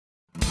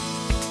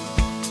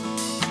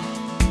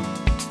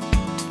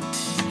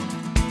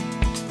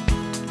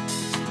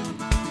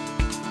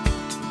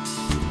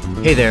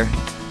Hey there,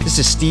 this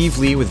is Steve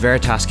Lee with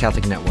Veritas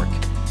Catholic Network.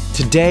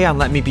 Today on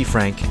Let Me Be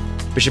Frank,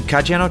 Bishop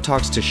Caggiano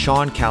talks to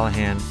Sean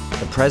Callahan,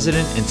 the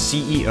President and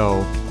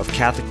CEO of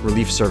Catholic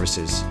Relief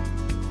Services.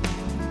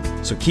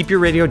 So keep your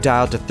radio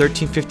dialed to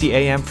 1350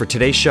 AM for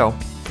today's show,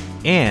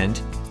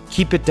 and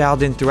keep it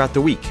dialed in throughout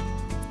the week.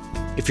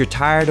 If you're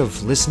tired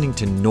of listening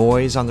to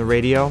noise on the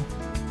radio,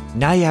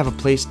 now you have a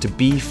place to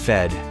be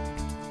fed.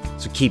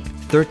 So keep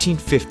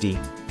 1350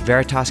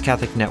 Veritas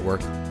Catholic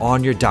Network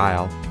on your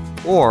dial,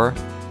 or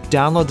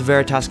download the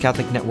Veritas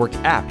Catholic Network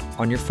app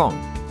on your phone.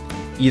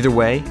 Either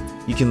way,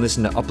 you can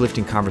listen to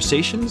uplifting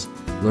conversations,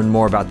 learn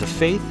more about the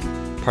faith,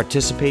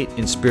 participate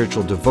in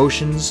spiritual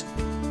devotions,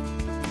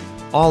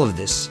 all of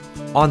this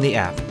on the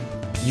app.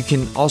 You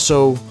can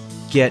also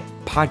get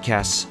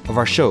podcasts of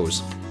our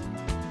shows.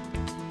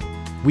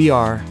 We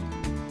are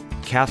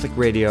Catholic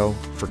Radio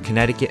for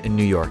Connecticut and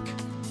New York.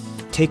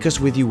 Take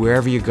us with you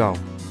wherever you go.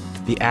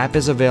 The app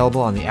is available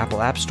on the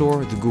Apple App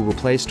Store, the Google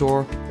Play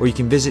Store, or you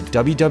can visit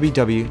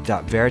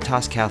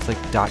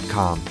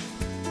www.veritascatholic.com.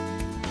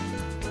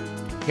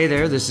 Hey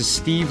there, this is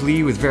Steve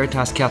Lee with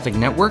Veritas Catholic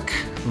Network.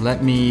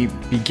 Let me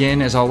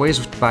begin, as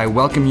always, by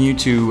welcoming you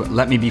to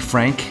Let Me Be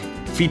Frank,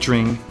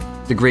 featuring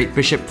the great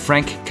Bishop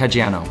Frank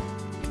Caggiano.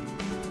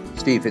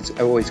 Steve, it's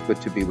always good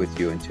to be with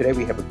you, and today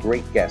we have a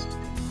great guest.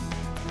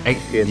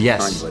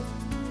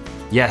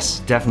 Yes,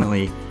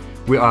 definitely.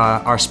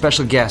 Our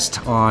special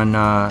guest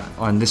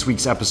on this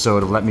week's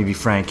episode of Let Me Be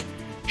Frank,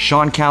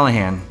 Sean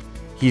Callahan.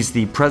 He's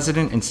the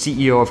President and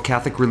CEO of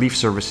Catholic Relief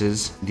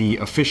Services, the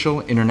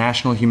official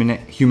international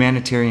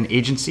humanitarian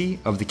agency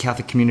of the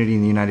Catholic community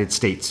in the United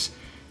States.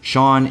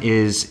 Sean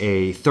is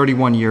a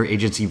 31-year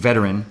agency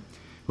veteran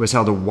who has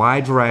held a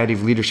wide variety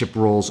of leadership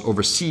roles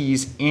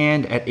overseas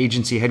and at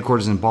agency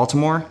headquarters in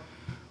Baltimore.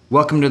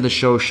 Welcome to the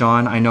show,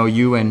 Sean. I know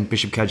you and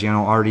Bishop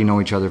Caggiano already know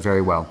each other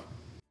very well.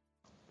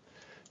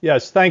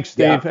 Yes, thanks,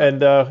 Steve,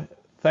 and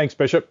thanks,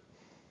 Bishop.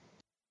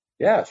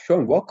 Yeah,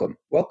 Sean, welcome.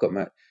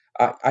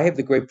 I have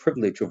the great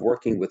privilege of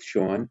working with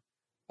Sean.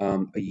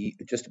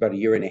 Just about a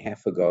year and a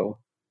half ago,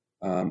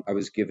 I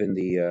was given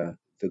the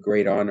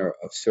great honor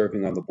of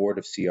serving on the board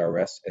of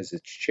CRS as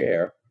its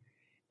chair,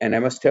 and I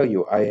must tell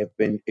you, I have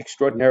been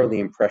extraordinarily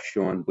impressed,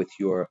 Sean, with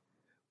your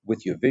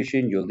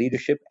vision, your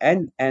leadership,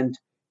 and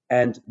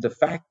the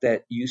fact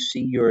that you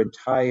see your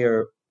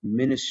entire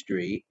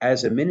ministry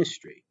as a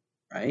ministry,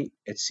 right,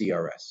 at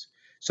CRS.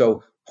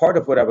 So part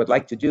of what I would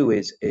like to do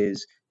is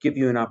give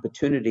you an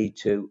opportunity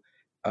to,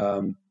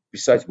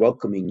 besides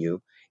welcoming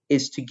you,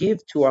 is to give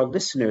to our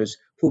listeners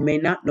who may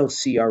not know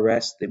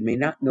CRS, that may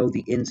not know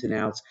the ins and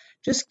outs,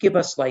 just give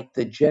us like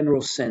the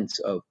general sense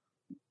of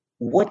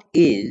what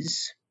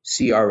is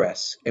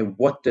CRS and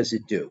what does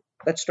it do.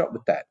 Let's start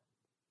with that.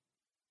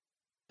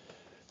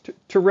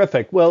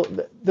 Terrific. Well,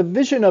 the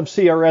vision of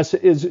CRS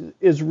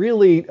is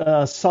really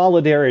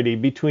solidarity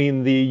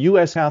between the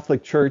U.S.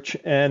 Catholic Church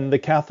and the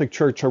Catholic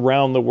Church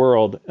around the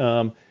world.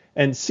 And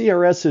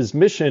CRS's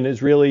mission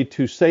is really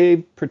to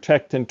save,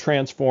 protect, and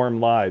transform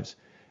lives.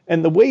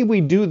 And the way we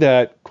do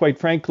that, quite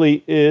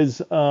frankly, is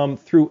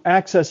through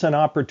access and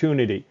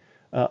opportunity.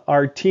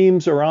 Our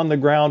teams are on the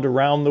ground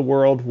around the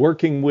world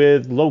working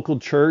with local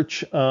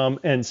church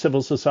and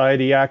civil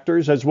society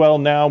actors, as well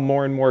now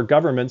more and more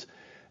governments.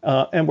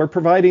 And we're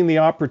providing the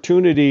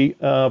opportunity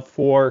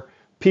for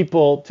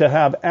people to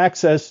have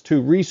access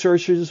to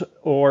resources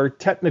or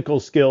technical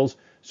skills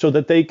so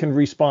that they can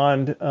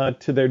respond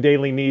to their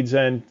daily needs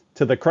and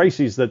to the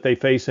crises that they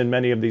face in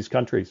many of these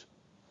countries.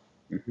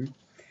 Mm-hmm.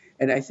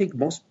 And I think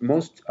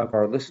most of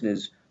our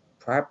listeners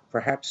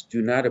perhaps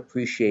do not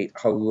appreciate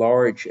how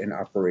large an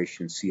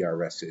operation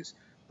CRS is.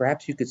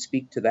 Perhaps you could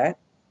speak to that?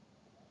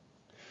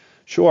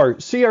 Sure.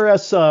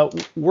 CRS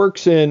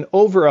works in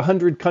over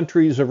 100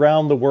 countries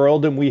around the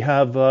world, and we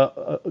have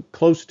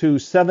close to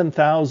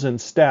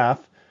 7,000 staff.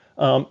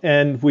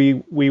 And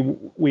we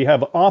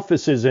have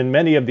offices in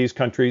many of these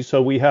countries,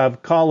 so we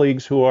have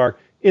colleagues who are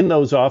in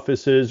those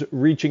offices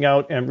reaching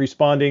out and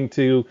responding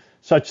to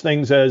such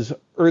things as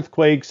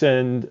earthquakes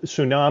and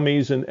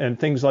tsunamis and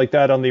things like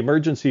that on the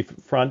emergency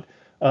front,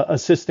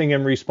 assisting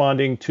and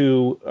responding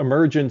to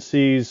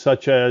emergencies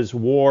such as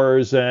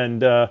wars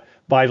and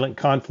violent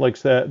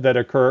conflicts that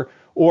occur,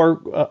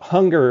 or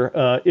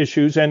hunger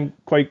issues. And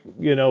quite,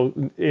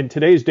 in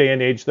today's day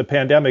and age, the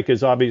pandemic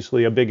is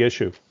obviously a big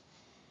issue.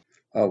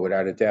 Oh,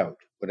 without a doubt.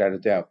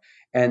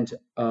 And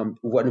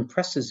what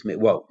impresses me,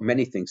 well,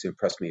 many things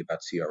impress me about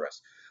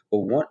CRS, but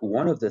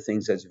one of the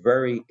things that's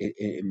very,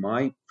 in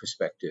my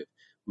perspective,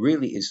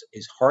 really is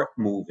heart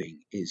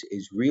moving,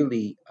 is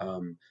really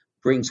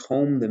brings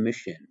home the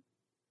mission,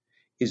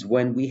 is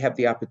when we have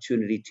the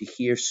opportunity to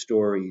hear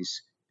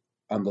stories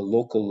on the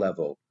local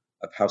level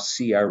of how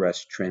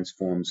CRS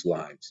transforms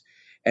lives.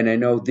 And I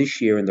know this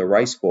year in the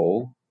Rice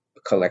Bowl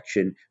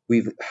collection,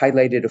 we've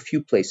highlighted a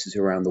few places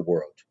around the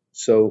world.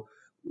 So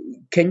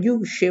can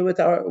you share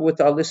with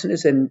our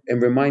listeners and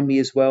remind me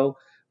as well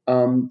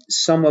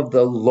some of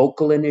the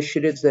local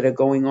initiatives that are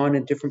going on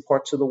in different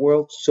parts of the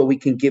world, so we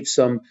can give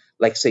some,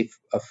 like, say,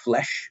 a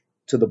flesh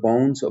to the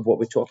bones of what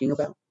we're talking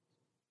about?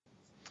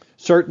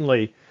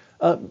 Certainly.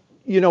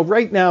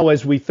 Right now,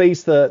 as we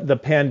face the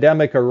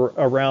pandemic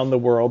around the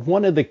world,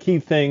 one of the key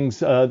things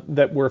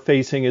that we're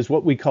facing is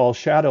what we call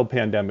shadow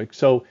pandemic.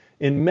 So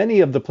in many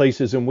of the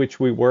places in which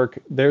we work,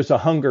 there's a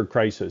hunger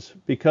crisis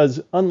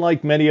because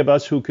unlike many of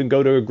us who can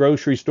go to a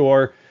grocery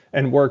store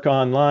and work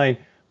online,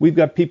 we've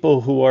got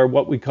people who are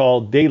what we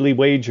call daily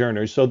wage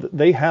earners. So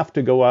they have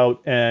to go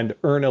out and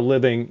earn a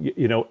living,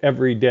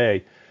 every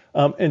day.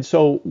 And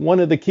so one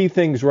of the key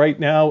things right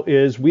now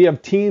is we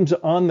have teams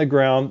on the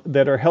ground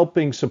that are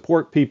helping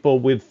support people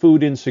with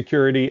food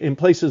insecurity in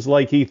places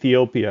like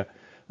Ethiopia.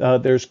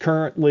 There's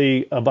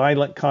currently a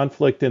violent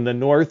conflict in the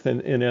north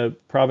in a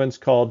province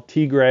called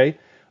Tigray.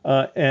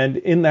 And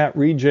in that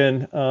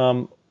region,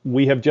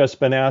 we have just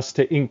been asked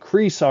to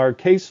increase our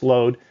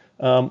caseload.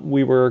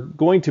 We were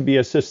going to be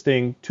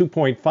assisting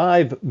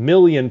 2.5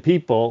 million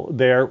people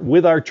there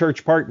with our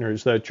church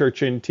partners, the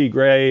church in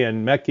Tigray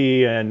and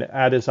Mekki and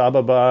Addis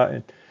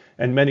Ababa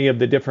and many of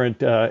the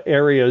different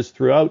areas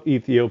throughout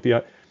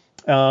Ethiopia.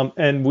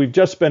 And we've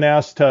just been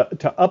asked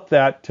to up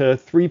that to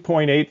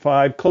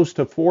 3.85, close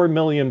to 4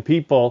 million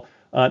people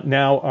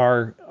now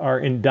are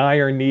in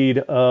dire need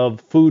of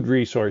food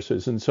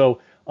resources. And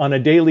so on a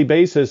daily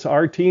basis,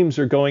 our teams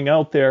are going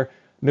out there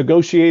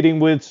negotiating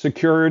with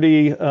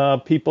security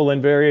people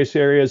in various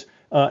areas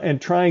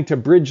and trying to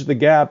bridge the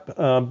gap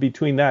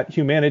between that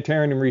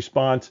humanitarian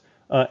response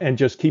and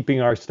just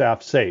keeping our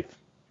staff safe.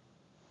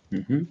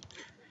 Mm-hmm.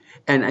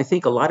 And I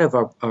think a lot of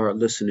our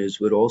listeners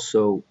would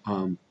also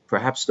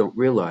perhaps don't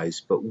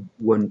realize, but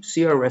when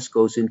CRS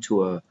goes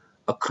into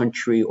a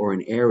country or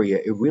an area,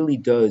 it really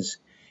does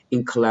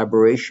in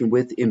collaboration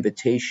with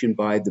invitation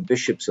by the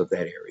bishops of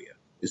that area.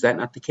 Is that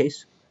not the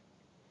case?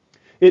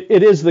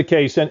 It is the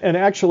case, and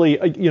actually,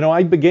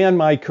 I began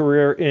my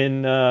career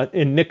in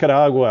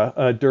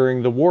Nicaragua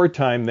during the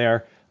wartime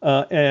there,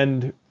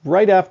 and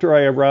right after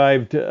I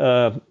arrived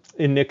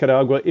in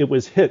Nicaragua, it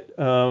was hit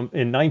in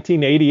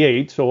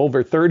 1988, so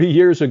over 30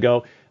 years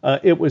ago.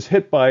 It was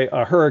hit by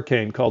a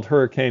hurricane called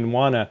Hurricane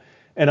Juana,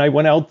 and I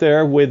went out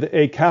there with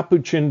a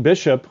Capuchin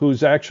bishop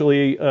who's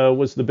actually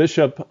was the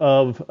bishop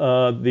of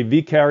the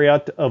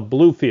Vicariate of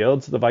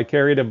Bluefields, the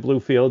Vicariate of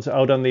Bluefields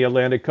out on the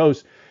Atlantic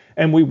coast.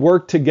 And we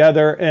worked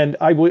together, and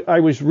I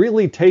was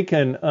really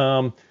taken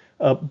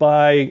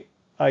by,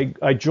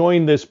 I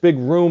joined this big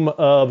room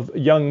of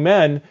young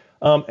men,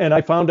 and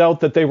I found out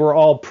that they were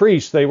all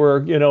priests. They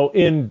were,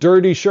 in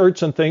dirty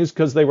shirts and things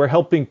because they were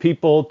helping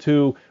people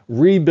to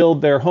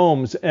rebuild their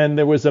homes. And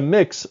there was a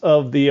mix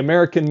of the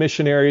American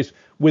missionaries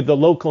with the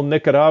local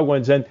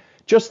Nicaraguans. And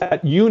just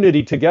that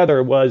unity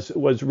together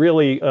was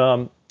really,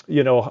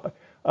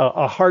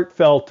 a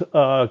heartfelt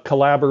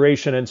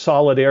collaboration and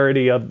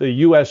solidarity of the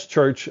U.S.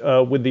 church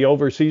with the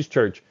overseas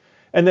church.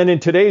 And then in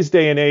today's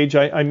day and age,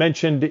 I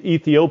mentioned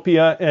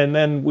Ethiopia, and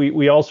then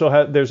we also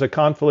have, there's a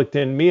conflict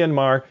in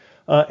Myanmar,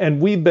 and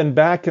we've been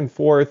back and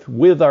forth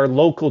with our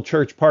local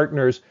church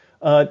partners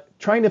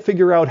trying to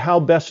figure out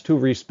how best to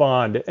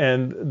respond.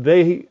 And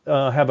they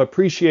have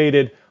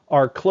appreciated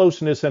our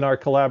closeness and our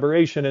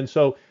collaboration. And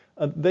so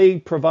they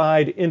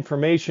provide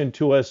information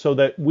to us so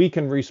that we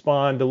can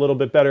respond a little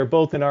bit better,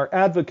 both in our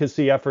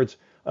advocacy efforts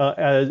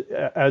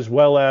as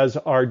well as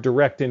our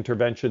direct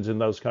interventions in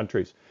those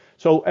countries.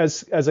 So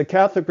as a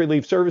Catholic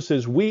Relief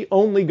Services, we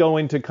only go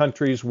into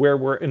countries where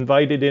we're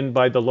invited in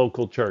by the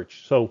local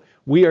church. So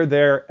we are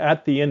there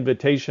at the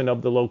invitation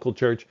of the local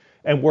church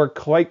and work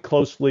quite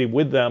closely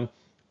with them.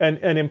 And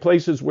in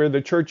places where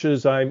the church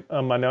is a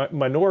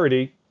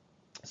minority,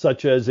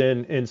 such as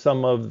in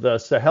some of the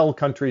Sahel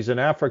countries in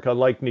Africa,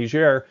 like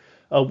Niger,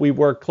 we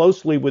work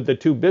closely with the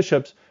two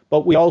bishops,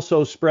 but we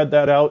also spread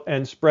that out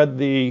and spread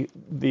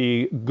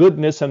the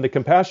goodness and the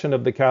compassion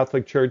of the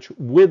Catholic Church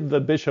with the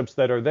bishops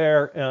that are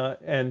there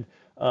and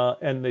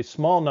the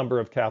small number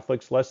of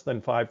Catholics, less than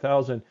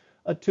 5,000,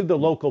 to the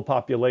local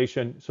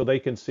population so they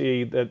can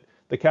see that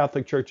the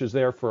Catholic Church is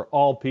there for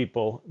all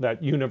people,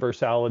 that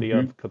universality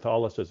of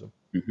Catholicism.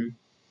 Mm-hmm.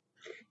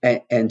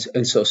 And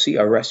so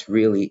CRS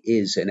really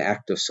is an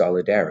act of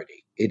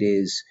solidarity. It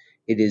is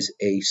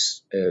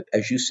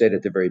as you said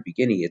at the very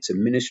beginning, it's a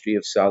ministry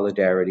of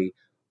solidarity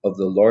of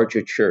the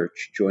larger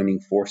church joining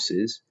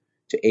forces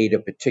to aid a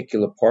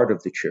particular part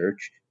of the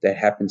church that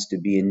happens to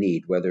be in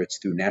need, whether it's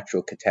through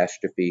natural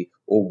catastrophe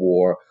or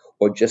war,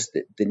 or just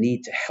the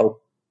need to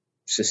help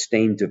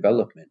sustain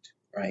development,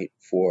 right,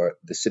 for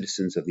the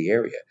citizens of the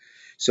area.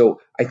 So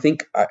I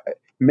think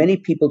many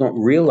people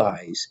don't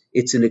realize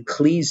it's an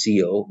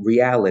ecclesial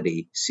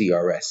reality,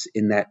 CRS,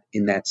 in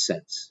that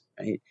sense.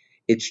 Right?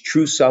 It's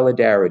true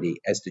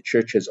solidarity, as the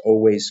church has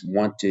always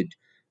wanted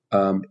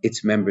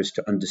its members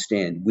to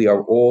understand. We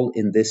are all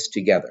in this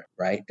together,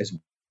 right, as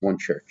one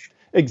church.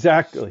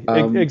 Exactly,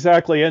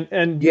 exactly.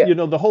 And yeah.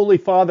 The Holy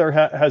Father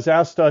has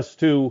asked us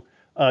to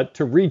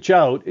reach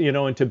out,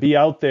 and to be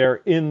out there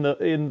in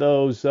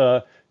those,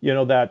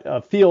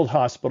 that field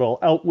hospital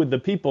out with the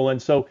people.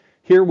 And so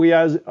here we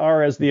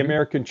are as the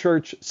American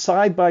church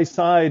side by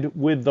side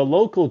with the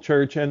local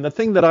church. And the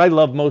thing that I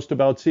love most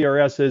about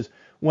CRS is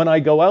when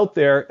I go out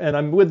there and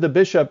I'm with the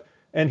bishop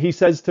and he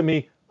says to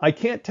me, I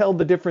can't tell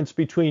the difference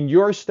between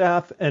your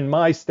staff and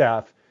my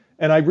staff.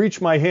 And I reach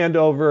my hand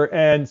over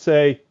and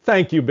say,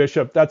 thank you,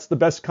 Bishop. That's the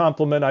best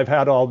compliment I've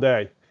had all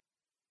day.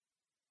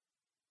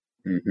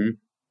 Hmm.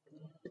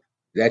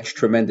 That's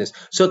tremendous.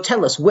 So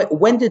tell us,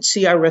 when did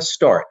CRS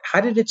start?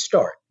 How did it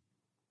start?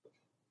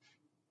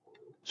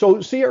 So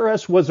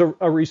CRS was a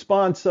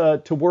response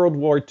to World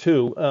War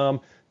II.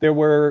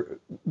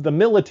 The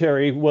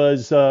military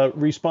was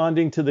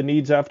responding to the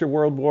needs after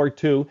World War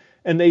II,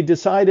 and they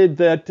decided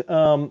that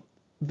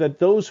that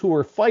those who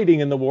were fighting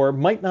in the war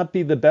might not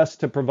be the best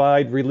to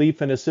provide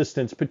relief and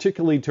assistance,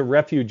 particularly to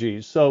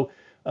refugees. So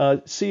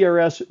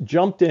CRS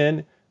jumped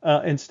in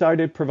and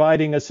started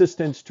providing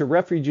assistance to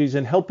refugees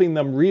and helping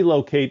them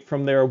relocate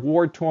from their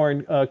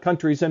war-torn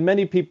countries, and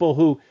many people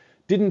who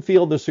didn't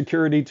feel the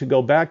security to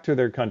go back to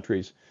their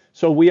countries.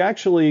 So we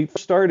actually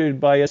started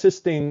by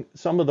assisting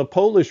some of the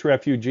Polish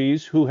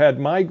refugees who had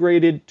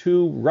migrated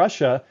to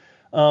Russia,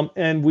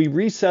 and we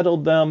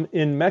resettled them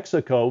in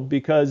Mexico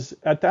because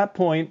at that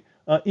point,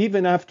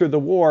 even after the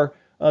war,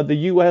 the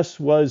U.S.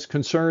 was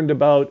concerned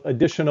about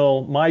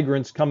additional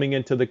migrants coming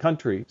into the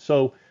country.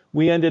 So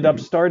we ended up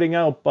starting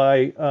out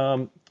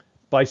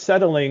by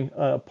settling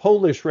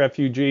Polish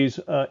refugees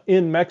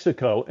in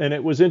Mexico. And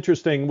it was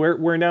interesting.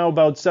 We're now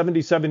about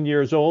 77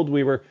 years old.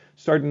 We were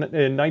starting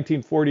in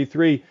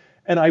 1943.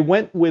 And I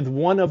went with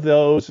one of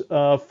those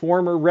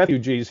former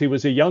refugees. He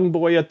was a young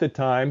boy at the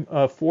time,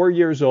 4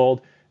 years old.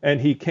 And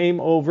he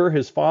came over.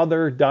 His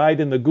father died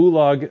in the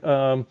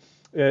Gulag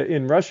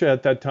in Russia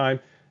at that time.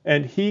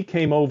 And he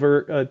came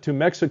over to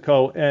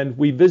Mexico. And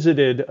we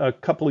visited a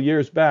couple of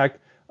years back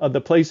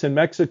the place in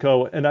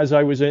Mexico. And as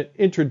I was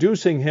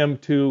introducing him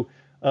to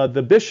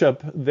the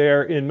bishop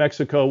there in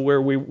Mexico,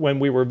 when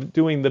we were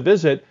doing the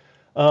visit,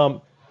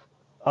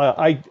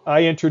 I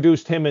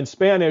introduced him in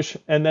Spanish,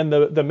 and then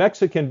the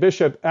Mexican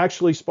bishop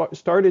actually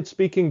started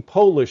speaking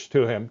Polish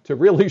to him to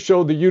really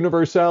show the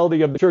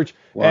universality of the church.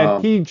 Wow.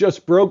 And he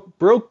just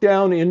broke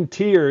down in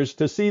tears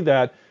to see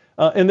that.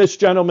 And this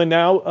gentleman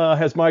now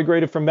has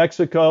migrated from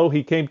Mexico.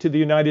 He came to the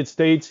United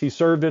States. He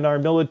served in our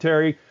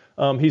military.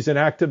 He's an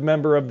active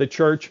member of the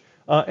church,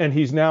 and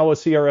he's now a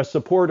CRS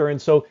supporter.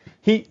 And so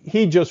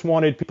he just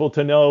wanted people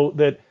to know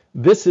that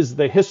this is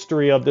the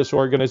history of this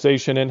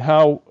organization and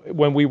how,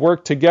 when we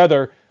work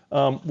together,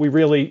 we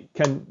really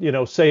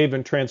can, save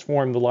and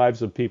transform the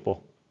lives of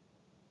people.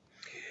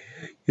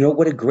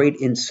 What a great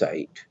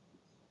insight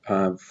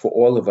for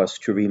all of us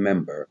to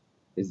remember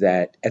is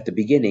that at the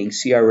beginning,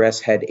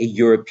 CRS had a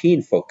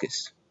European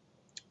focus,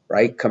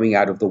 right, coming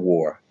out of the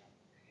war.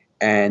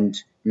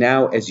 And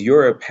now, as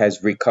Europe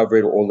has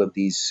recovered all of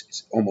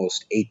these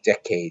almost 8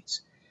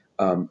 decades,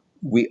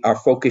 our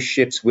focus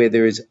shifts where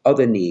there is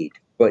other need,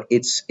 but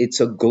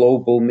it's a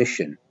global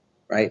mission,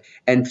 right?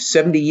 And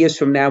 70 years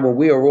from now, when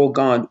we are all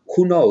gone,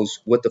 who knows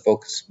what the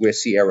focus, where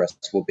CRS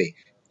will be.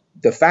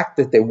 The fact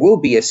that there will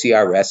be a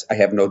CRS, I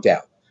have no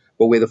doubt.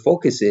 But where the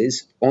focus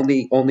is,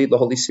 only the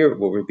Holy Spirit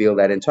will reveal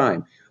that in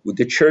time.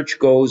 The church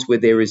goes where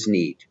there is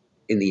need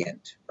in the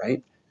end,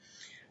 right?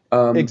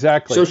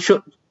 Exactly.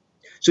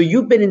 So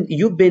you've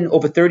been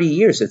over 30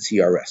 years at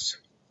CRS.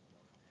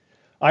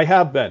 I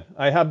have been.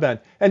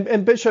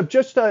 And Bishop,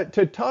 just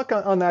to talk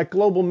on that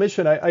global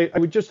mission, I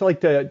would just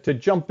like to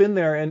jump in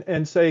there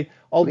and say,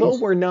 although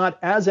Please. We're not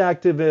as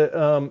active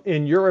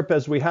in Europe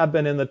as we have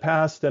been in the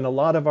past, and a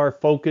lot of our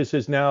focus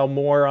is now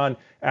more on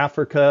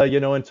Africa,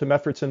 and some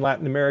efforts in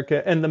Latin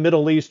America and the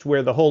Middle East,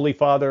 where the Holy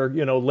Father,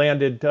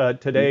 landed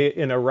today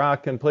in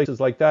Iraq and places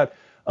like that.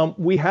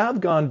 We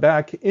have gone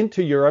back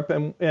into Europe,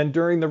 and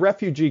during the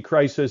refugee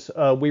crisis,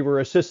 we were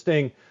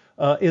assisting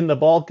in the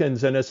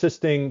Balkans and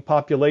assisting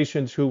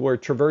populations who were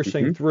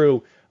traversing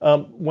through.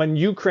 When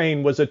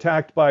Ukraine was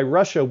attacked by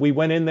Russia, we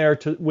went in there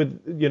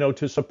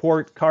to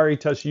support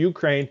Caritas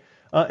Ukraine,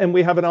 and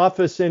we have an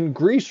office in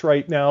Greece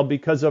right now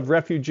because of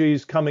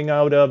refugees coming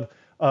out of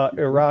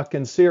Iraq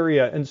and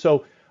Syria. And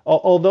so,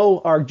 although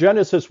our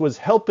genesis was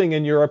helping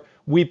in Europe,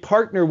 we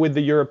partner with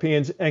the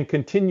Europeans and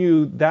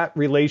continue that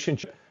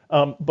relationship.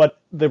 But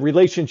the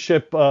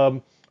relationship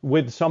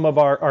with some of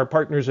our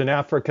partners in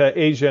Africa,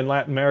 Asia, and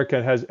Latin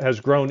America has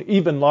grown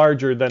even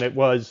larger than it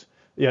was,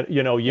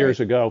 years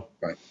ago.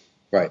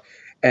 Right.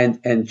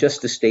 And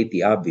just to state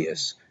the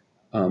obvious,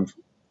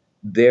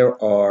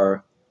 there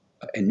are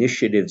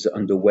initiatives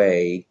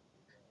underway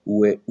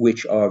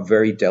which are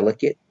very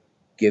delicate,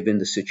 given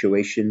the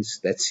situations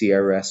that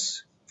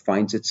CRS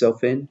finds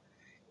itself in.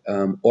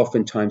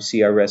 Oftentimes,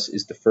 CRS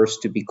is the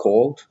first to be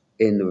called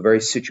in the very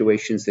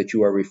situations that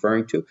you are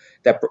referring to,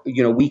 that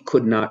we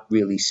could not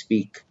really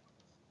speak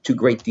to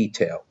great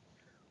detail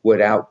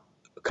without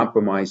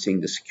compromising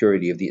the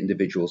security of the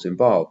individuals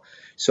involved.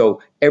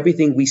 So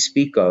everything we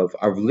speak of,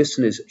 our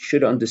listeners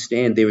should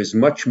understand there is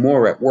much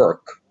more at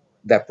work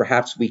that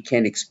perhaps we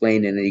can't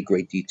explain in any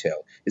great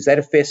detail. Is that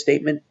a fair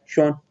statement,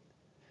 Sean?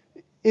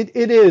 It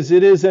is,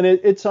 and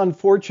it's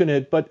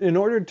unfortunate, but in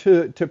order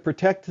to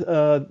protect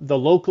the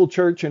local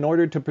church, in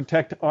order to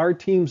protect our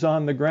teams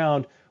on the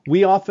ground,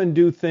 we often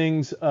do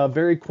things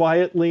very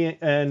quietly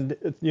and,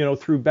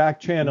 through back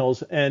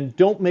channels, and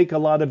don't make a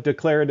lot of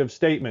declarative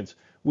statements.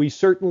 We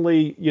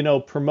certainly,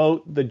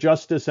 promote the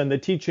justice and the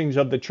teachings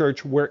of the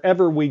church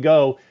wherever we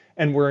go,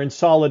 and we're in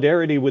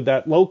solidarity with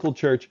that local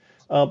church.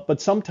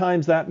 But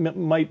sometimes that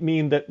might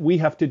mean that we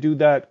have to do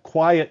that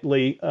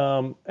quietly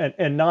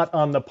and not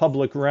on the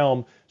public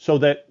realm, so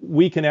that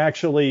we can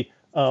actually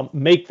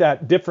make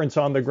that difference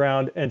on the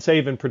ground and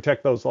save and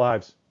protect those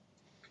lives.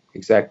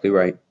 Exactly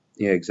right.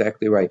 Yeah,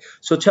 exactly right.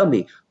 So tell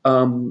me,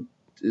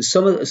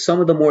 some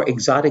of the more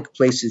exotic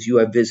places you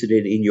have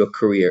visited in your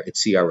career at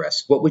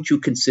CRS, what would you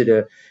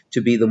consider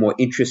to be the more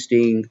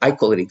interesting? I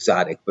call it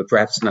exotic, but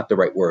perhaps not the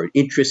right word.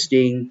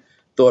 Interesting,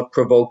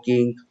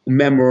 thought-provoking,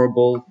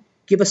 memorable.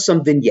 Give us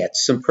some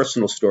vignettes, some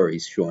personal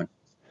stories, Sean.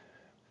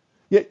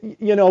 Yeah,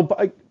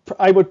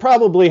 I would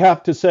probably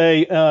have to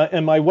say,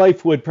 and my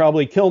wife would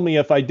probably kill me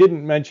if I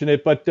didn't mention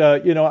it, but,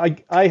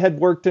 I had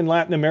worked in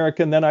Latin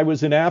America, and then I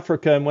was in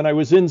Africa. And when I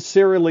was in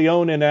Sierra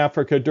Leone in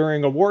Africa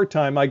during a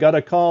wartime, I got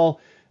a call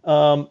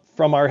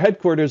from our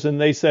headquarters, and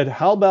they said,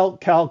 "How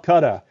about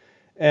Calcutta?"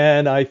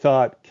 And I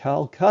thought,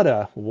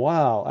 Calcutta,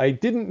 wow, I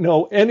didn't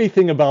know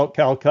anything about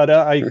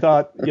Calcutta. I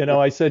thought,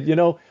 I said,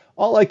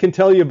 all I can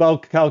tell you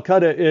about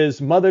Calcutta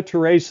is Mother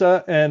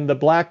Teresa and the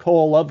black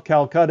hole of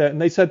Calcutta. And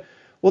they said,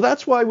 well,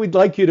 that's why we'd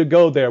like you to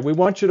go there. We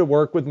want you to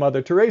work with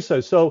Mother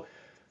Teresa. So,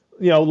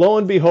 lo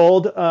and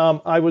behold,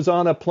 I was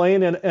on a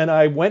plane and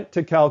I went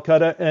to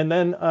Calcutta, and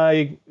then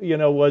I,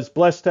 was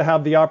blessed to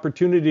have the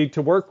opportunity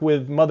to work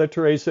with Mother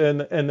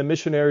Teresa and the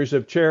Missionaries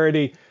of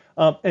Charity,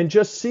 and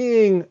just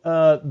seeing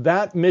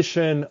that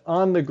mission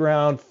on the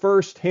ground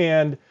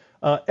firsthand.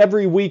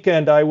 Every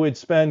weekend I would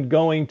spend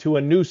going to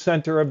a new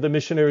center of the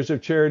Missionaries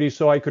of Charity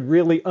so I could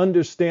really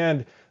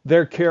understand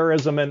their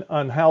charism and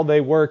on how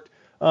they worked.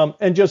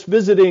 And just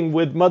visiting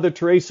with Mother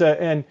Teresa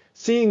and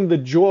seeing the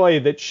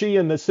joy that she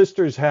and the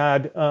sisters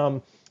had.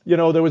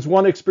 There was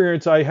one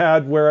experience I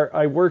had where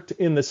I worked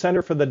in the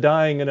Center for the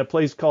Dying in a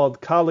place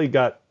called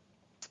Kalighat.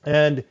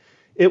 And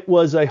it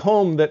was a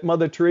home that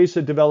Mother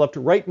Teresa developed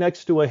right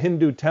next to a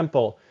Hindu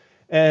temple.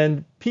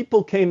 And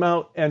people came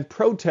out and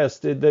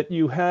protested that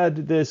you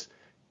had this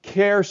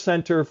care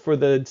center for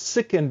the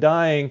sick and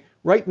dying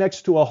right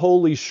next to a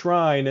holy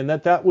shrine, and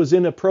that was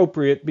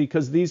inappropriate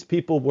because these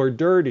people were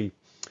dirty.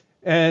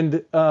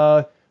 And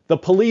the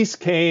police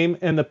came,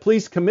 and the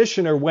police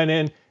commissioner went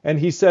in, and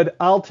he said,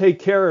 "I'll take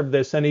care of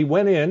this." And he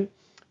went in,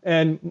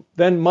 and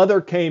then Mother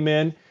came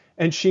in,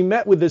 and she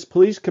met with this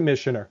police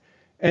commissioner.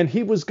 And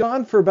he was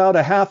gone for about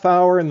a half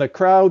hour, and the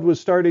crowd was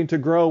starting to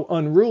grow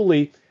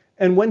unruly.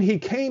 And when he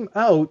came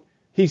out,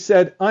 he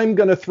said, "I'm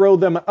going to throw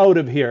them out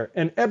of here."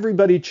 And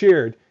everybody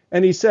cheered.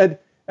 And he said,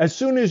 "As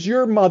soon as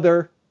your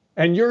mother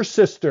and your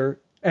sister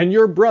and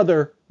your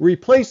brother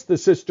replace the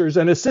sisters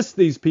and assist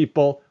these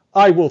people,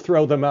 I will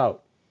throw them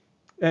out."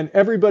 And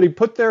everybody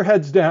put their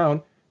heads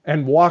down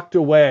and walked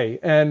away.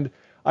 And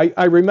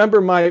I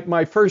remember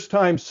my first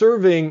time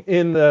serving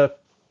in the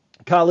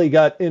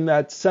Kalighat in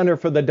that Center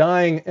for the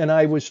Dying, and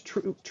I was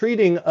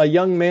treating a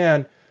young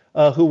man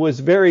who was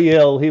very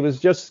ill. He was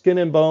just skin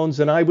and bones,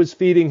 and I was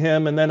feeding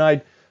him, and then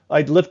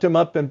I'd lift him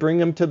up and bring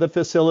him to the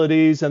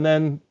facilities, and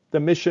then the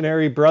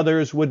missionary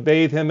brothers would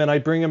bathe him, and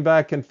I'd bring him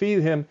back and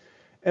feed him.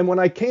 And when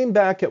I came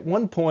back at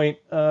one point,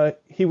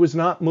 he was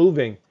not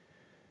moving.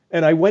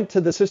 And I went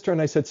to the sister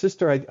and I said,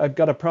 "Sister, I've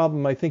got a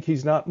problem. I think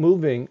he's not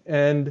moving."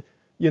 And,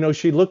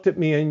 she looked at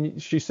me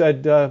and she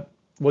said,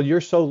 "Well,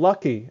 you're so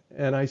lucky."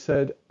 And I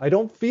said, "I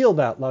don't feel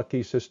that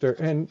lucky, sister."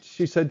 And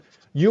she said,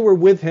 "You were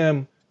with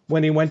him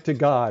when he went to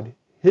God.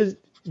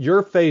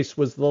 Your face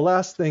was the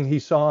last thing he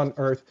saw on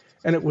earth.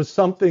 And it was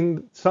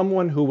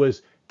someone who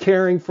was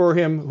caring for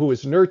him, who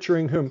was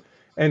nurturing him,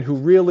 and who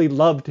really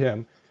loved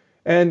him."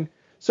 And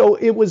so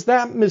it was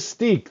that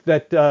mystique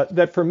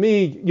that for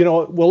me,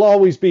 will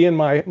always be in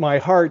my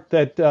heart,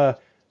 that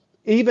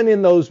even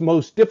in those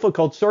most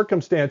difficult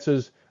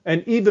circumstances,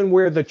 and even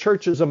where the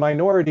church is a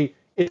minority,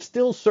 it's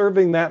still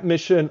serving that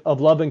mission of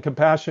love and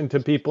compassion to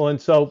people.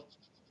 And so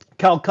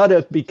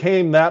Calcutta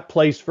became that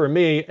place for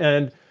me.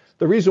 And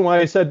the reason why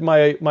I said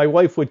my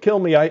wife would kill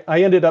me, I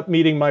ended up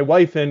meeting my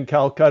wife in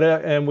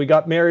Calcutta, and we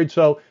got married.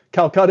 So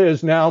Calcutta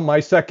is now my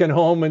second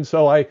home. And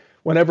so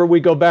whenever we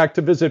go back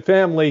to visit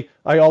family,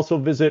 I also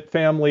visit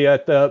family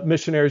at the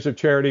Missionaries of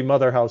Charity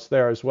Mother House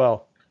there as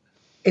well.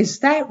 Is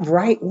that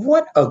right?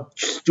 What a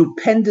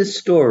stupendous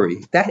story.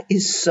 That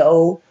is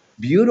so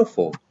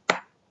beautiful.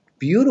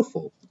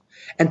 Beautiful.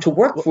 And to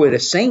work with a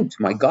saint,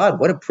 my God,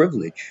 what a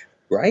privilege,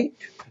 right?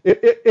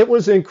 It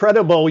was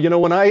incredible.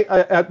 When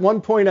at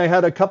one point I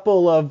had a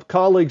couple of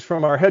colleagues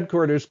from our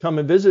headquarters come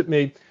and visit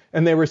me,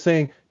 and they were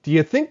saying, "Do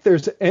you think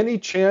there's any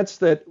chance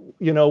that,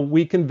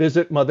 we can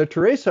visit Mother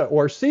Teresa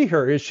or see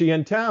her? Is she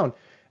in town?"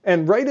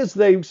 And right as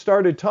they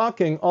started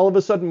talking, all of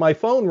a sudden my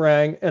phone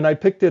rang, and I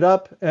picked it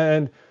up,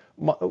 and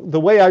the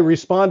way I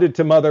responded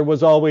to Mother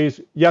was always,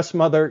 "Yes,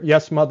 Mother,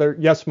 yes, Mother,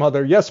 yes,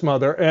 Mother, yes,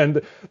 Mother."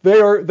 And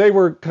they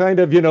were kind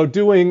of,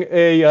 doing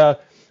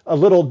a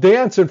little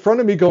dance in front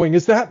of me going,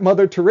 is that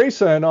Mother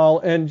Teresa and all?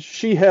 And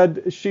she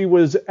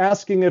was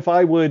asking if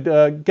I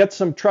would get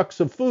some trucks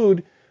of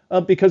food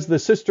because the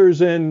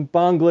sisters in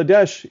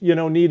Bangladesh,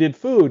 needed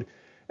food.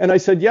 And I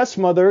said, yes,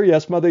 Mother,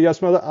 yes, Mother,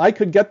 yes, Mother. I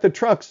could get the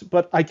trucks,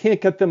 but I can't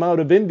get them out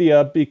of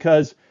India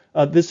because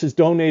this is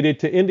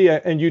donated to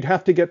India, and you'd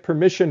have to get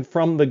permission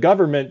from the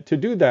government to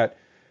do that.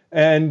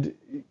 And,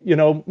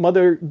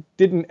 Mother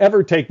didn't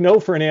ever take no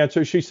for an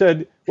answer. She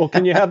said, well,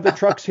 can you have the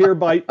trucks here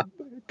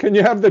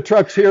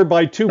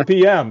by 2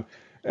 p.m.?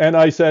 And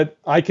I said,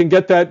 I can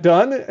get that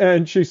done.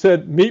 And she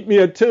said, meet me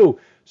at 2.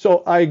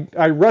 So I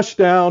rushed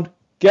down,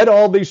 get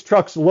all these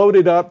trucks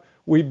loaded up.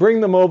 We bring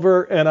them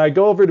over, and I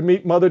go over to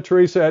meet Mother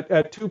Teresa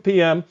at 2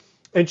 p.m.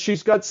 And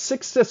she's got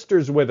 6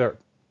 sisters with her.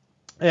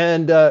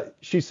 And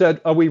she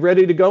said, are we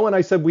ready to go? And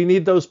I said, we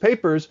need those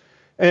papers.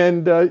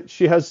 And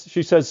she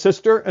says,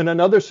 sister, and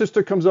another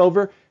sister comes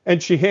over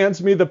and she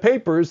hands me the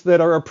papers that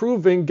are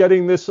approving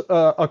getting this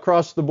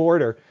across the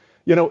border.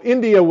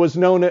 India was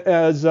known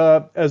as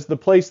the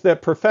place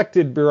that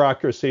perfected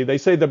bureaucracy. They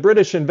say the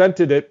British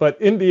invented it, but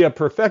India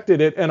perfected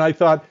it. And I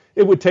thought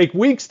it would take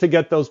weeks to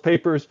get those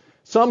papers.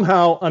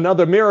 Somehow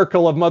another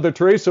miracle of Mother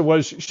Teresa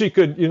was she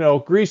could,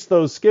 grease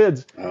those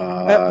skids.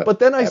 But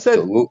then I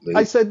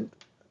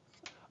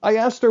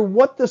asked her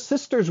what the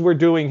sisters were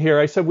doing here.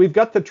 I said, we've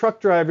got the truck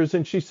drivers.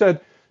 And she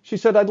said,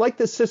 I'd like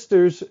the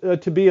sisters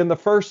to be in the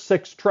first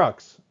 6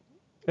 trucks.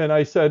 And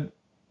I said,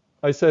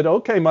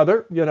 okay,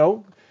 Mother,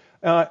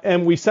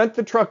 and we sent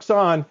the trucks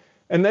on.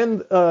 And then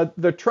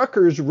the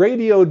truckers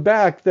radioed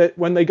back that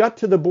when they got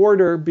to the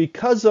border,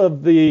 because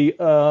of the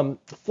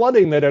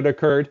flooding that had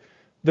occurred,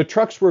 the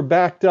trucks were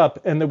backed up.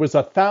 And there was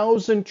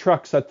 1,000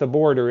 trucks at the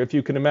border, if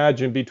you can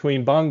imagine,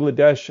 between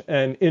Bangladesh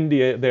and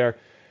India there.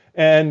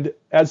 And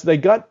as they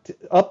got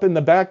up in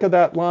the back of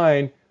that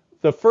line,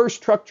 the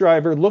first truck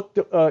driver looked,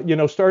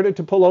 started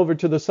to pull over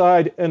to the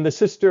side, and the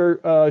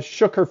sister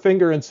shook her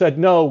finger and said,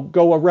 no,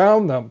 go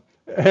around them.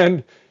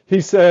 And he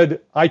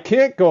said, I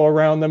can't go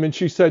around them. And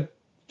she said,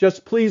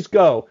 just please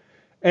go.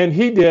 And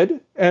he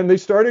did. And they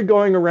started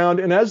going around.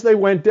 And as they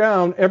went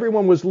down,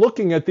 everyone was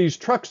looking at these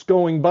trucks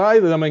going by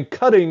them and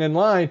cutting in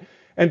line.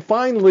 And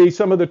finally,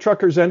 some of the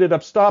truckers ended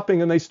up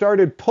stopping, and they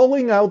started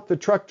pulling out the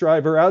truck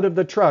driver out of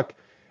the truck.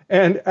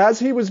 And as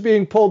he was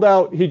being pulled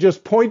out, he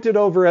just pointed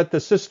over at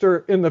the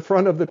sister in the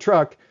front of the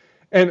truck,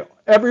 and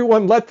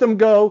everyone let them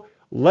go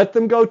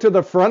to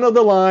the front of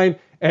the line,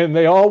 and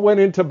they all went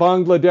into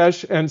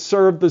Bangladesh and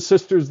served the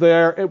sisters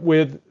there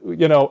with,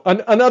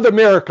 another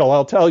miracle,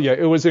 I'll tell you.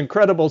 It was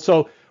incredible.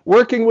 So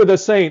working with a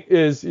saint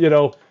is,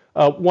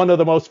 one of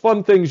the most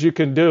fun things you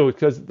can do,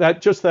 because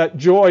that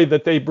joy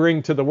that they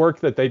bring to the work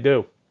that they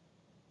do.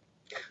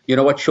 You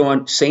know what,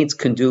 Sean? Saints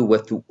can do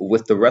what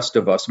the rest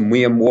of us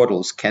mere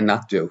mortals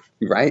cannot do,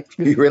 right?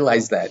 You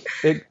realize that.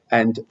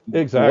 And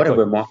exactly. What a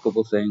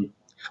remarkable thing.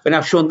 But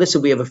now, Sean,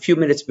 listen, we have a few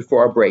minutes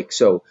before our break.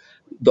 So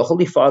the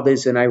Holy Father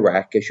is in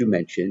Iraq, as you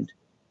mentioned.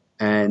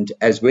 And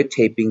as we're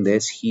taping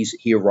this,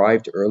 he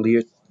arrived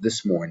earlier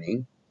this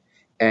morning.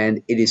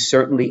 And it is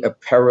certainly a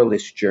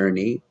perilous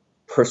journey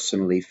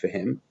personally for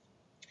him.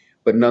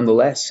 But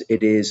nonetheless,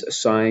 it is a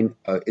sign,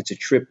 it's a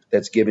trip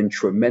that's given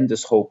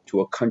tremendous hope to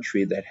a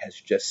country that has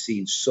just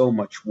seen so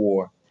much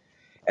war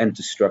and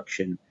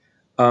destruction.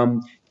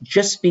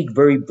 Just speak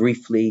very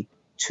briefly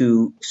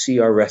to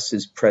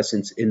CRS's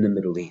presence in the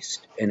Middle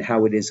East and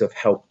how it is of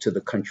help to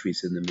the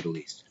countries in the Middle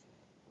East.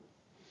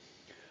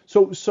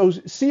 So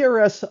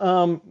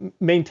CRS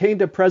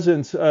maintained a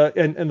presence,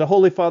 and the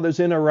Holy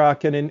Father's in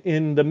Iraq, and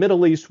in the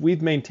Middle East,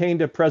 we've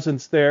maintained a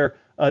presence there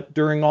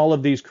during all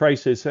of these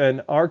crises.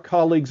 And our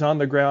colleagues on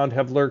the ground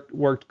have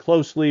worked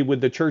closely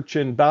with the church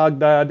in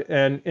Baghdad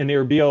and in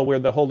Erbil, where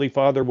the Holy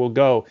Father will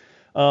go.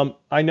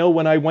 I know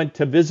when I went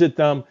to visit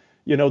them,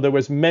 there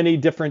was many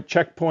different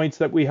checkpoints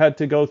that we had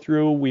to go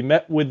through. We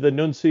met with the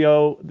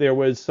nuncio. There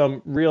was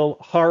some real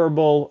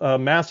horrible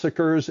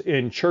massacres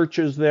in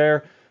churches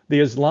there. The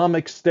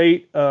Islamic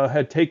State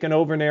had taken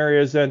over in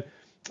areas. And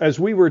as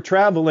we were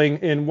traveling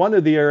in one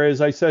of the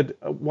areas, I said,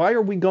 why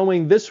are we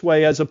going this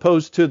way as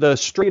opposed to the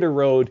straighter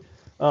road?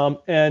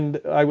 And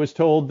I was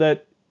told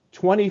that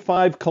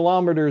 25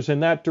 kilometers in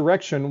that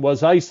direction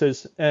was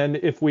ISIS. And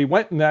if we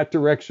went in that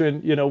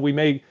direction, we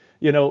may,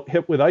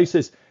 hit with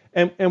ISIS.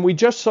 And we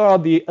just saw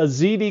the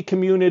Yazidi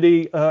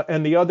community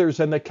and the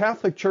others, and the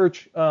Catholic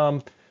Church,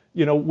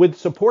 with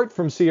support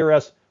from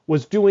CRS,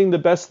 was doing the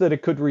best that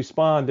it could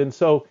respond. And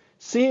so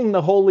seeing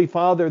the Holy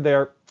Father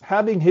there,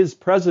 having his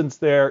presence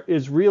there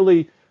is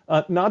really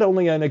not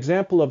only an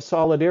example of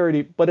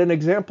solidarity, but an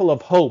example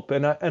of hope.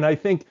 And I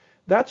think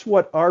that's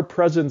what our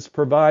presence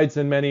provides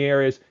in many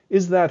areas,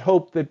 is that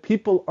hope that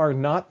people are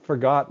not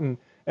forgotten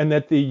and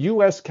that the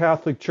U.S.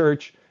 Catholic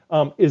Church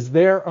is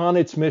there on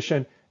its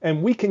mission,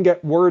 and we can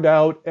get word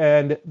out,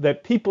 and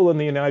that people in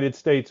the United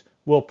States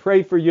will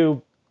pray for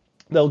you,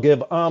 they'll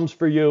give alms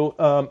for you,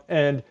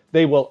 and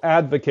they will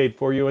advocate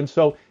for you. And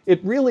so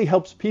it really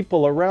helps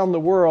people around the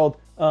world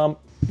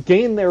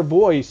gain their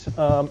voice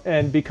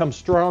and become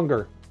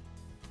stronger.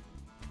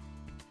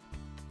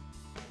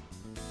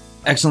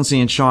 Excellency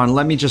and Sean,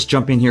 let me just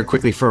jump in here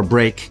quickly for a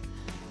break.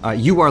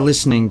 You are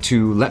listening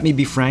to Let Me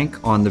Be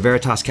Frank on the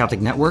Veritas Catholic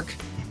Network,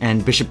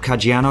 and Bishop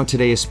Caggiano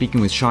today is speaking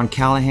with Sean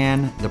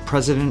Callahan, the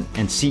President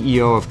and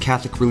CEO of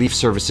Catholic Relief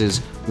Services.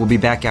 We'll be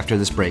back after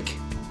this break.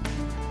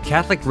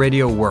 Catholic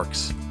radio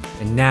works,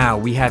 and now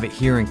we have it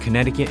here in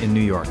Connecticut and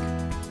New York.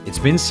 It's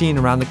been seen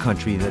around the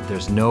country that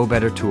there's no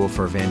better tool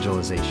for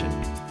evangelization.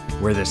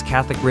 Where there's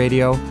Catholic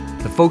radio,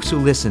 the folks who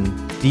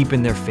listen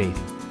deepen their faith,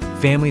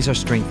 families are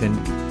strengthened,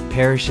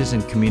 parishes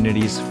and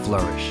communities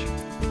flourish.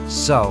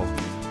 So,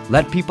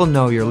 let people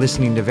know you're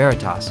listening to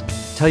Veritas,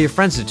 tell your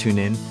friends to tune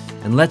in,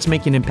 and let's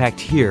make an impact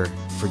here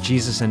for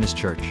Jesus and His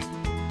Church.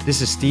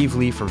 This is Steve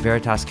Lee for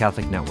Veritas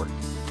Catholic Network.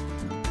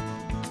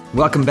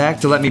 Welcome back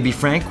to Let Me Be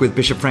Frank with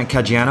Bishop Frank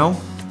Caggiano.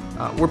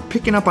 We're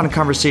picking up on a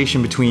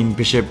conversation between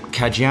Bishop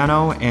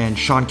Caggiano and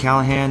Sean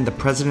Callahan, the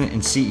President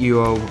and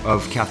CEO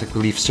of Catholic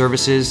Relief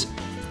Services.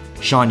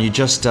 Sean, you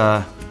just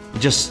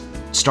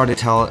started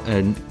to tell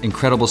an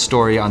incredible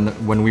story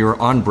when we were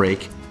on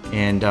break,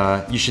 and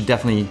you should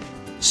definitely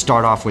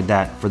start off with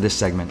that for this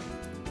segment.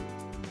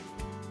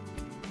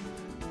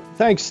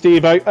 Thanks,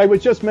 Steve. I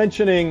was just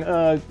mentioning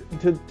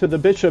to the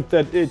bishop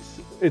that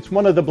it's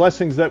one of the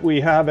blessings that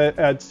we have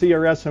at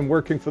CRS and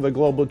working for the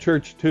Global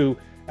Church to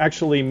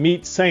actually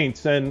meet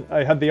saints. And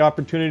I had the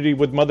opportunity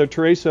with Mother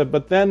Teresa,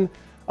 but then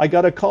I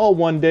got a call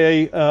one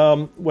day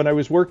when I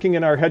was working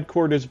in our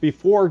headquarters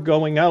before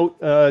going out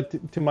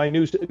to my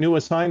new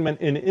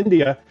assignment in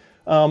India,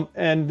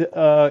 and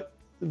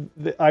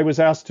I was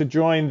asked to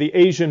join the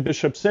Asian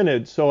Bishop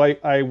Synod. So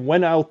I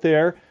went out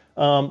there,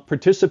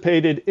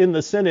 participated in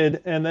the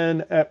synod, and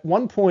then at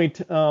one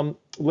point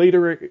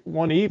later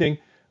one evening,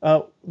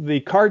 the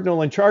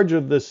cardinal in charge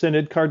of the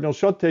synod, Cardinal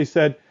Schotte,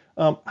 said,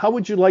 how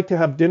would you like to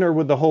have dinner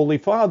with the Holy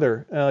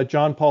Father,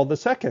 John Paul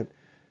II?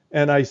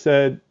 And I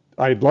said,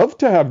 I'd love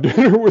to have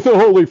dinner with the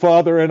Holy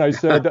Father. And I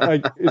said,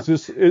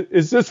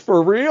 is this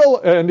for real?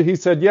 And he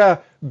said, yeah,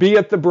 be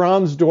at the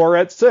Bronze Door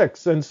at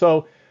 6. And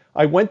so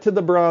I went to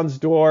the Bronze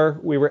Door.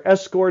 We were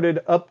escorted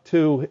up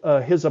to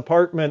his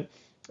apartment,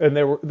 and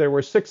there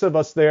were 6 of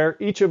us there.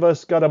 Each of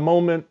us got a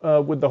moment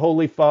with the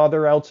Holy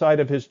Father outside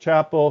of his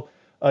chapel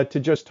to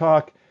just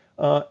talk.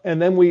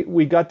 And then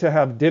we got to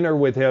have dinner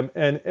with him,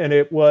 and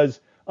it was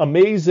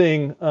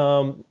amazing,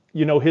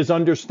 his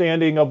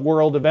understanding of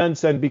world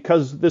events. And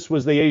because this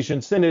was the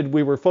Asian Synod,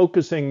 we were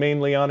focusing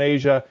mainly on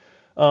Asia.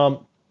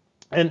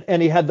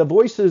 And he had the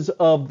voices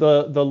of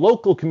the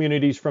local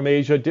communities from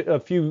Asia, a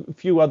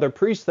few other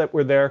priests that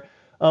were there.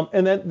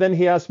 And then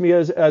he asked me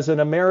as an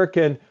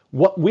American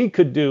what we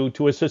could do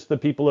to assist the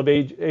people of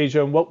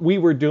Asia and what we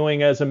were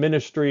doing as a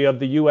ministry of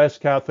the U.S.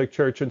 Catholic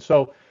Church. And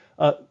so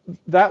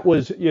that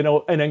was,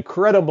 an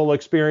incredible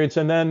experience.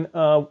 And then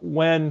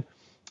when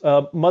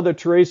Mother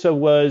Teresa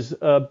was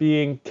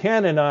being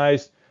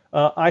canonized,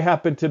 I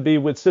happened to be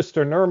with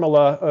Sister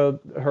Nirmala,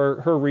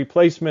 her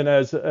replacement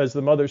as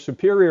the Mother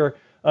Superior,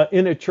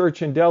 in a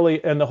church in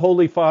Delhi, and the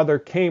Holy Father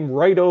came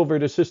right over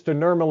to Sister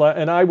Nirmala,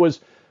 and I was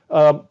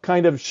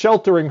kind of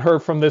sheltering her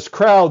from this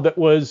crowd that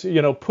was,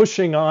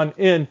 pushing on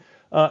in,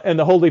 and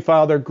the Holy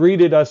Father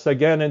greeted us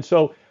again. And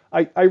so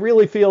I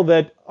really feel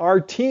that our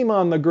team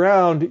on the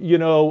ground,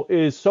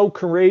 is so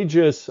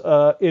courageous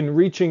in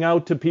reaching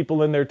out to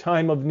people in their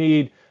time of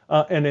need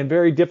and in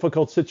very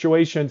difficult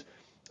situations.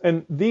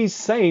 And these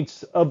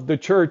saints of the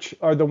church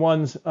are the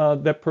ones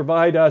that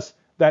provide us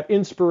that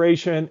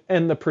inspiration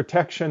and the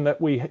protection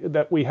that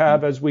we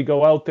have as we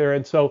go out there.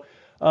 And so,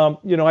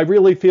 I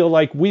really feel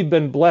like we've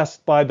been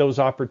blessed by those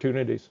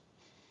opportunities.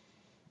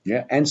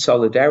 Yeah, and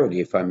solidarity,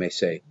 if I may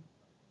say,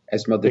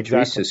 as Mother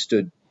Teresa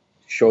stood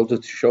shoulder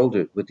to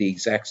shoulder with the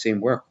exact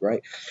same work,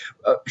 right?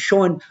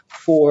 Sean,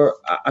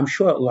 I'm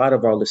sure a lot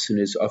of our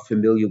listeners are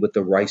familiar with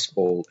the Rice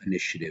Bowl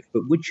initiative,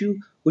 but would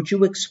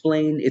you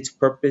explain its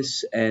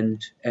purpose and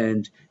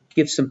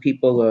give some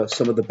people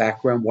some of the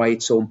background why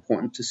it's so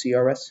important to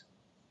CRS?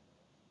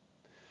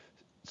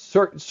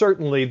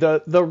 Certainly,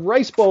 the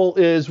Rice Bowl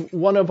is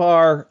one of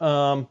our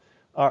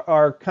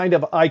kind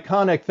of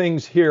iconic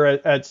things here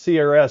at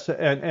CRS,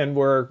 and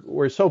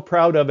we're so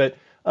proud of it.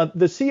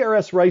 The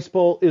CRS Rice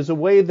Bowl is a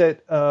way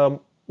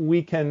that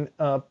we can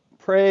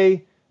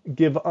pray,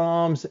 give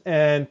alms,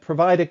 and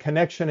provide a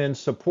connection and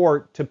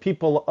support to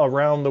people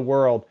around the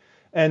world.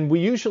 And we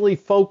usually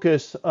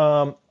focus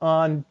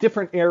on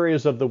different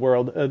areas of the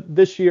world.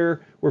 This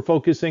year, we're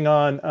focusing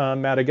on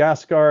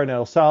Madagascar and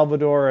El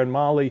Salvador and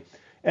Mali.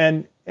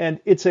 And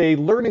it's a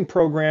learning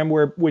program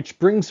which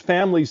brings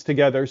families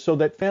together so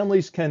that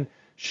families can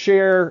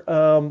share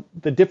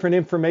the different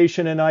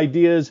information and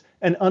ideas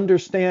and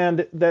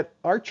understand that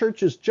our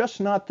church is just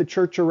not the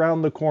church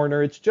around the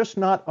corner. It's just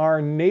not our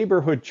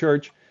neighborhood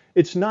church.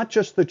 It's not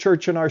just the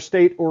church in our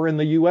state or in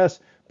the U.S.,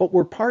 but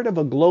we're part of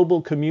a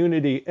global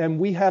community, and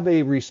we have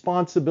a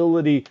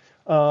responsibility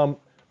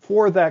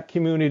for that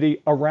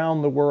community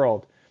around the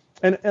world.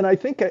 And I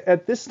think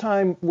at this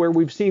time where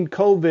we've seen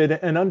COVID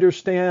and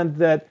understand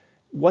that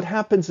what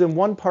happens in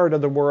one part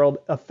of the world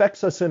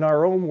affects us in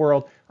our own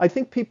world, I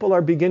think people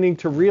are beginning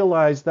to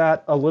realize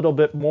that a little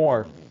bit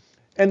more.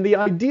 And the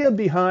idea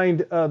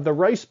behind the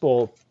Rice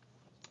Bowl,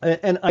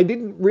 and I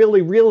didn't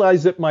really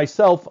realize it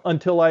myself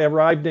until I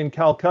arrived in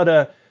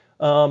Calcutta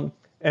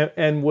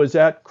and was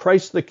at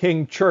Christ the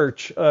King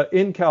Church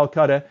in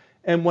Calcutta.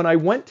 And when I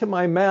went to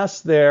my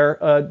mass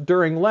there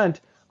during Lent,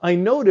 I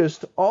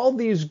noticed all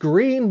these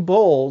green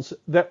bowls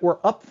that were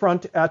up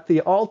front at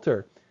the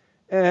altar.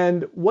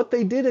 And what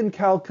they did in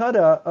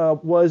Calcutta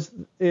was,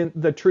 in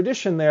the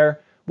tradition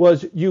there,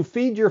 was you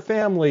feed your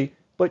family,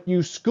 but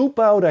you scoop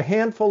out a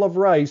handful of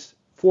rice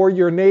for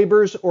your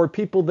neighbors or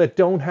people that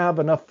don't have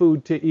enough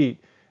food to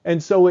eat.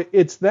 And so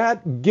it's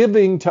that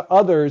giving to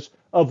others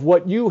of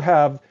what you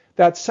have,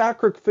 that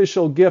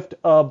sacrificial gift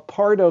of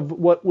part of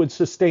what would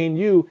sustain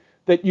you,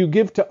 that you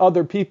give to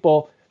other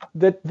people,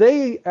 that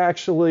they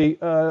actually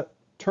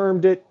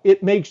termed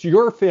it makes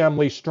your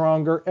family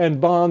stronger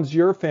and bonds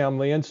your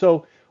family. And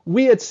so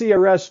we at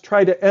CRS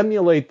try to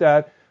emulate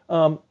that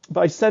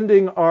by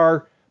sending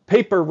our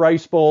paper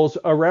rice bowls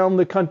around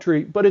the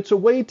country, but it's a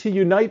way to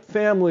unite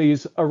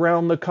families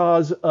around the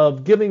cause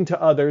of giving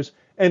to others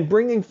and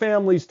bringing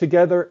families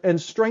together and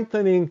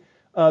strengthening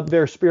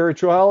their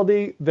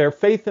spirituality, their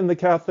faith in the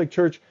Catholic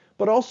Church,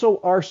 but also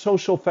our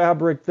social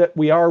fabric that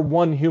we are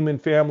one human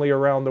family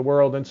around the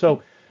world. And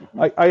so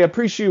I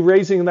appreciate you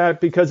raising that,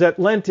 because at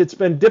Lent it's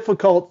been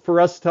difficult for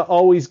us to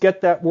always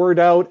get that word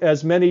out,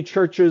 as many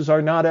churches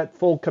are not at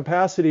full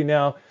capacity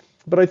now.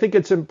 But I think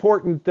it's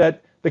important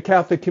that the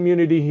Catholic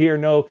community here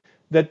know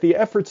that the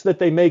efforts that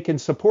they make in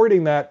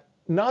supporting that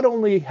not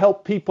only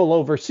help people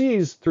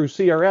overseas through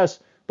CRS,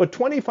 but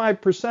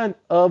 25%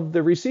 of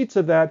the receipts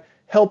of that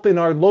help in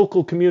our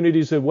local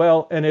communities as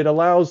well, and it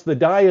allows the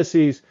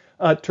diocese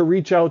to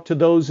reach out to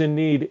those in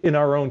need in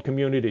our own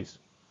communities.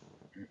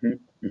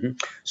 Mm-hmm, mm-hmm.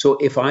 So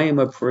if I am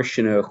a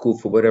parishioner who,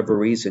 for whatever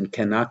reason,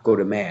 cannot go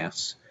to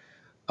Mass,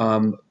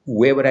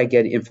 where would I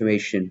get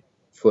information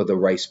for the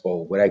Rice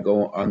Bowl? Would I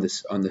go on the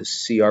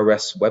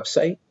CRS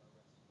website?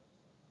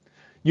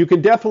 You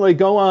can definitely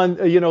go on,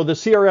 the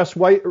CRS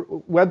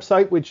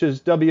website, which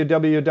is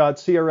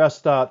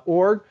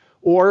www.crs.org,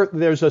 or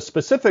there's a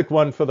specific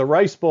one for the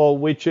Rice Bowl,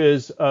 which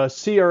is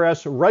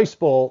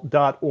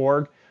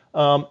crsricebowl.org.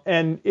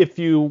 And if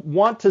you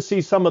want to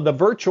see some of the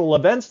virtual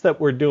events that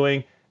we're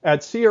doing at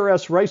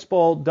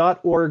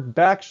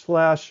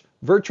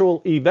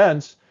crsricebowl.org/virtual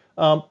events,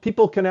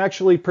 people can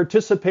actually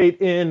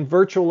participate in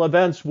virtual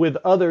events with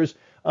others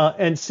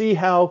and see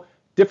how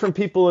different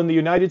people in the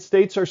United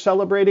States are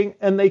celebrating,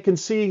 and they can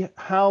see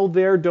how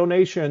their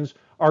donations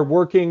are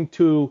working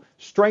to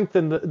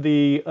strengthen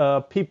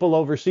the people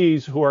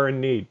overseas who are in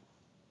need.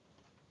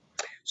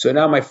 So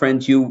now, my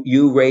friends,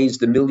 you raised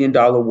the $1 million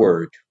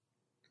word,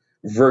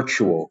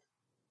 virtual.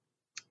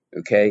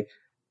 Okay,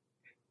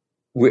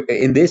 we're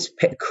in this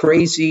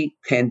crazy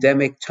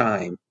pandemic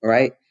time,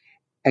 right?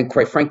 And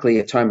quite frankly,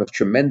 a time of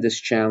tremendous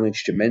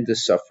challenge,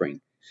 tremendous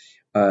suffering.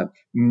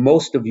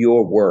 Most of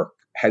your work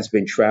has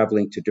been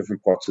traveling to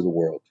different parts of the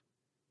world,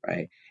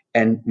 right?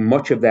 And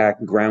much of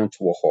that ground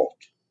to a halt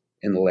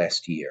in the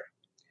last year.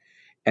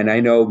 And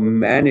I know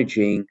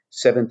managing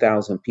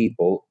 7,000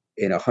 people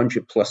in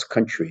 100 plus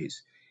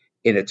countries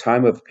in a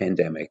time of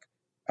pandemic,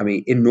 I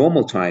mean, in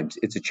normal times,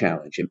 it's a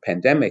challenge. In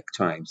pandemic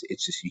times,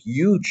 it's this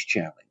huge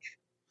challenge.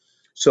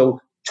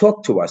 So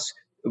talk to us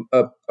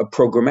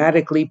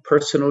programmatically,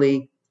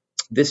 personally,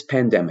 this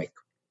pandemic.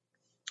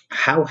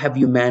 How have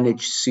you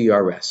managed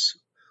CRS?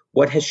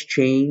 What has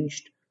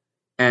changed?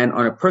 And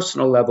on a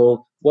personal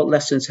level, what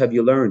lessons have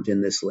you learned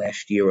in this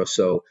last year or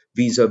so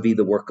vis-a-vis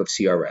the work of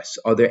CRS?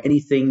 Are there any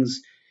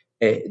things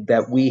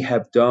that we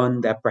have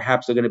done that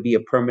perhaps are going to be a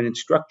permanent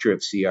structure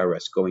of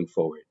CRS going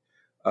forward?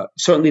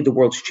 Certainly the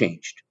world's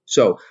changed.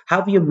 So how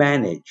have you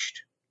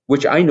managed,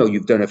 which I know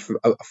you've done a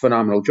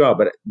phenomenal job,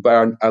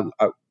 but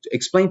I'll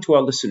explain to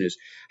our listeners,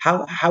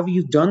 how have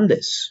you done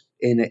this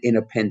in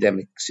a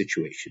pandemic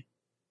situation?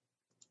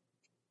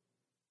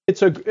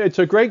 It's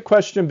a great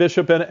question,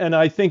 Bishop, and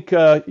I think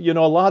a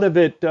lot of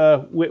it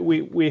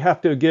we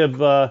have to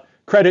give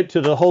credit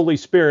to the Holy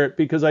Spirit,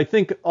 because I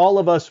think all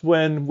of us,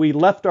 when we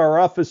left our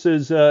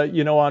offices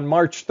on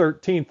March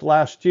 13th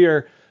last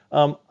year,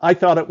 I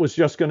thought it was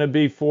just going to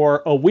be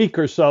for a week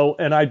or so,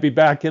 and I'd be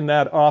back in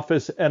that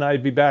office and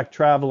I'd be back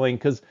traveling,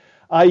 because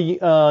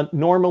I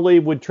normally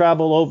would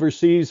travel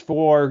overseas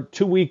for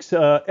 2 weeks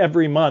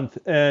every month,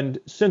 and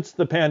since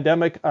the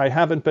pandemic, I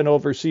haven't been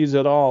overseas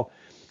at all.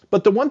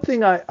 But the one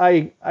thing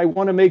I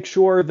want to make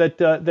sure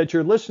that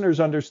your listeners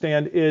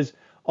understand is,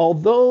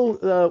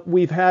 although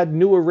we've had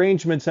new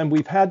arrangements and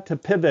we've had to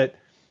pivot,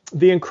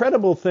 the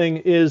incredible thing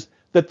is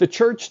that the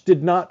church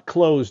did not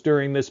close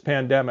during this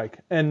pandemic.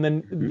 And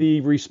then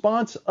the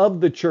response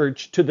of the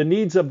church to the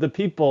needs of the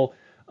people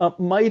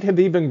might have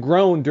even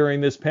grown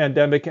during this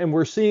pandemic. And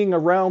we're seeing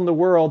around the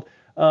world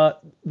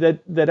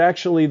that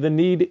actually the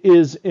need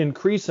is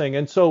increasing.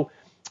 And so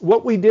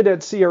what we did at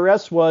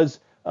CRS was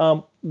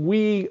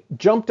we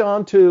jumped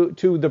onto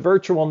the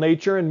virtual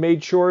nature and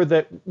made sure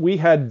that we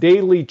had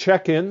daily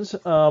check-ins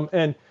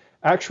and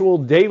actual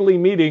daily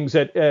meetings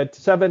at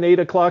 7, 8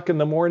 o'clock in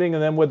the morning,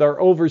 and then with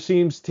our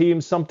overseas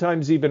teams,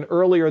 sometimes even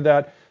earlier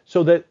that,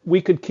 so that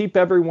we could keep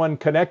everyone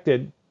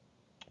connected.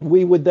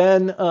 We would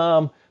then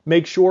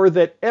make sure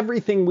that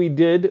everything we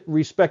did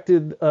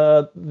respected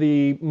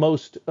the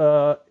most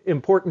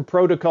important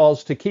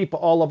protocols to keep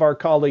all of our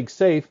colleagues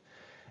safe.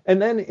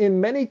 And then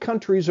in many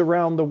countries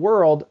around the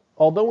world,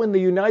 although in the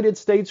United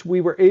States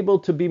we were able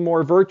to be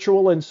more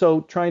virtual, and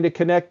so trying to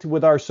connect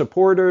with our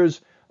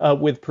supporters,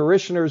 with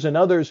parishioners and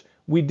others,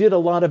 we did a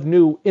lot of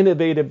new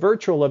innovative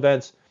virtual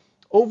events.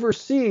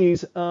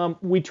 Overseas,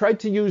 we tried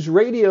to use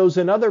radios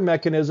and other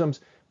mechanisms,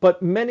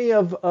 but many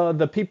of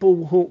the people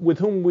with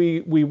whom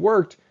we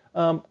worked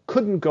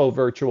couldn't go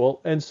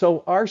virtual. And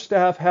so our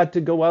staff had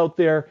to go out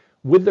there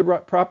with the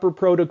proper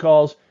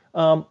protocols,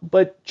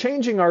 but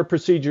changing our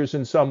procedures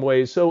in some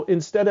ways. So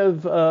instead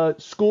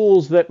of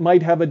schools that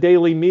might have a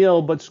daily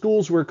meal, but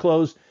schools were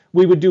closed,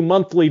 we would do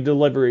monthly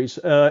deliveries,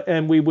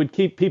 and we would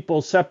keep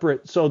people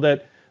separate so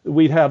that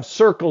we'd have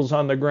circles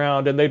on the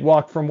ground and they'd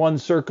walk from one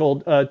circle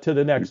to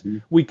the next. Mm-hmm.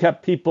 We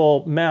kept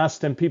people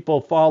masked and people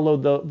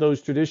followed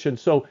those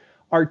traditions. So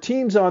our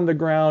teams on the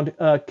ground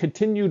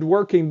continued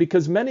working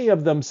because many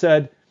of them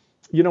said,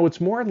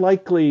 it's more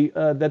likely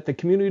that the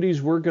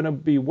communities we're going to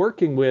be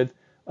working with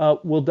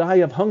will die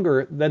of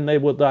hunger than they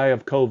will die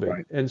of COVID.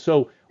 Right. And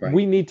so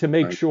we need to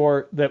make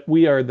sure that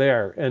we are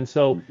there. And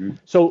so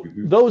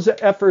those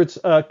efforts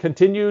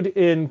continued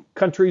in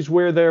countries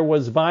where there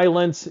was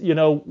violence.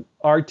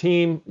 Our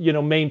team,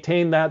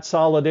 maintained that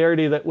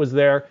solidarity that was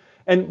there.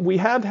 And we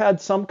have had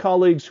some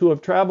colleagues who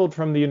have traveled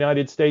from the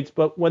United States,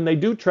 but when they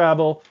do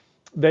travel,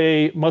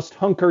 they must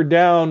hunker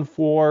down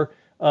for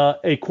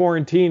a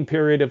quarantine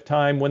period of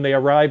time when they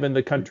arrive in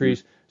the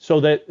countries so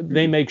that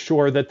they make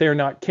sure that they're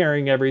not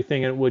carrying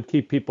everything and would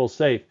keep people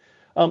safe.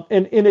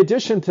 And in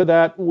addition to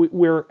that,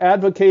 we're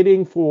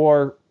advocating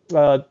for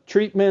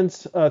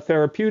treatments,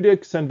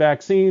 therapeutics, and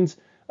vaccines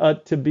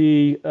to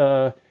be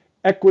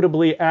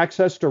equitably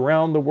accessed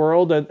around the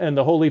world, and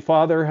the Holy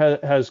Father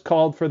has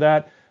called for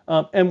that.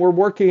 And we're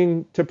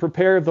working to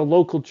prepare the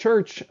local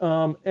church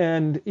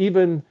and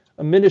even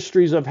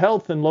ministries of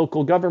health and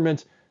local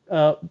governments.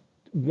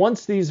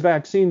 Once these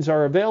vaccines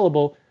are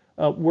available,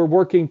 we're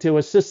working to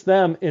assist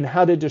them in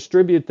how to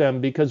distribute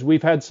them, because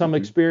we've had some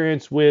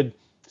experience with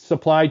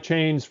supply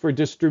chains for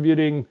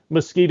distributing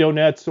mosquito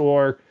nets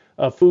or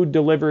food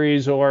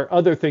deliveries or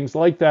other things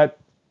like that.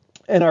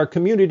 And our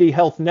community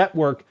health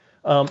network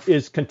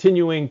is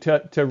continuing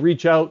to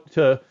reach out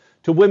to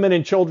women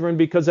and children,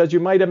 because as you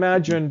might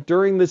imagine,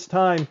 during this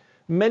time,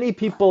 many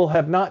people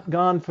have not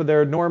gone for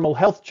their normal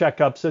health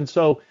checkups. And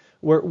so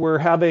we're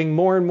having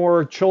more and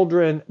more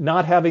children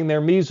not having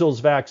their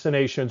measles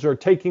vaccinations or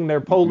taking their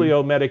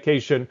polio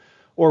medication,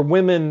 or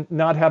women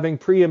not having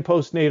pre and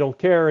postnatal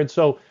care. And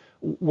so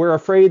we're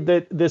afraid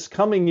that this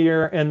coming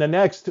year and the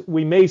next,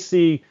 we may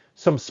see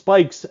some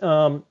spikes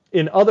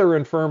in other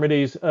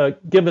infirmities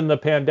given the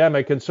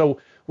pandemic. And so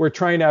we're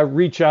trying to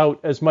reach out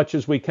as much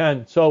as we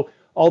can. So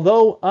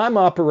although I'm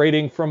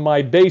operating from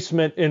my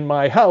basement in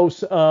my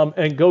house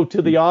and go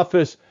to the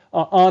office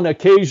on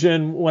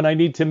occasion when I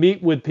need to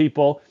meet with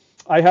people,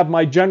 I have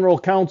my general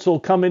counsel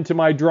come into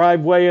my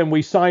driveway and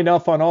we sign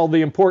off on all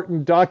the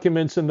important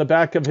documents in the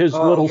back of his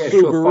little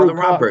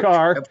Subaru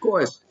car. Of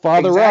course.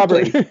 Father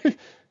Robert,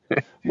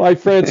 my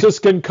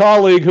Franciscan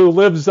colleague who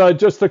lives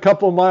just a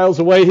couple miles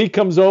away, he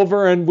comes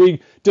over and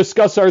we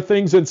discuss our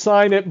things and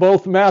sign it,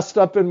 both masked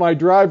up in my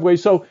driveway.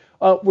 So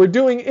we're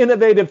doing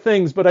innovative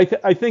things, but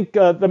I think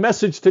the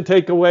message to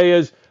take away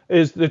is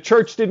the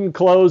church didn't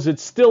close.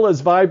 It's still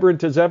as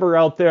vibrant as ever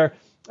out there,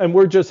 and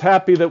we're just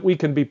happy that we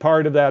can be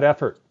part of that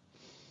effort.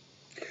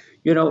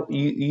 You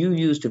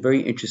used a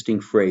very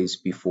interesting phrase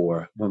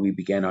before when we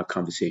began our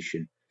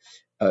conversation,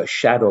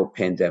 shadow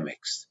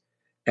pandemics,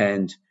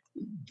 and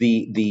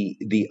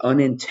the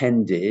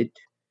unintended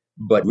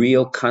but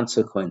real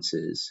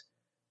consequences,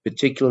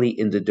 particularly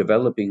in the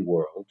developing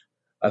world,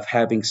 of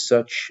having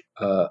such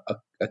a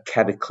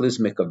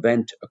cataclysmic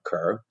event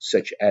occur,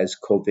 such as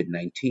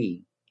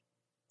COVID-19.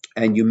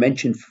 And you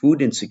mentioned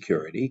food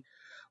insecurity,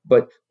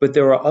 but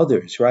there are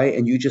others, right?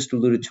 And you just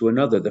alluded to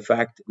another, the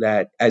fact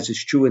that, as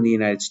is true in the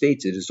United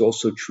States, it is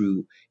also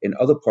true in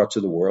other parts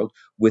of the world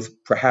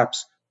with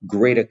perhaps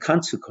greater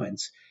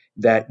consequence,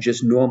 that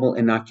just normal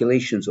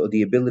inoculations or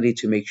the ability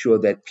to make sure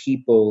that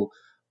people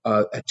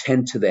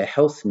attend to their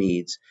health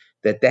needs,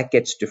 that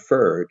gets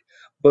deferred.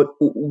 But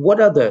what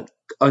other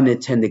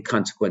unintended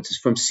consequences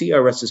from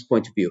CRS's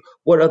point of view,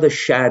 what other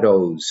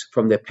shadows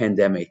from the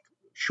pandemic,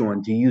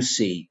 Sean, do you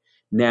see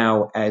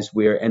now as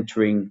we're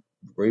entering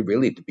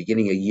really at the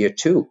beginning of year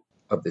 2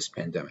 of this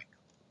pandemic?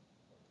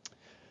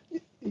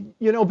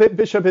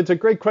 Bishop, it's a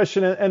great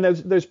question. And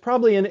there's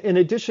probably, in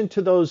addition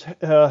to those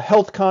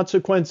health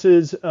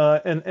consequences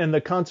and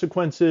the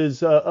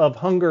consequences of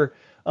hunger,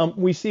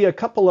 we see a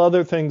couple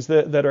other things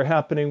that are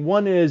happening.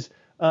 One is,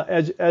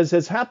 as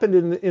has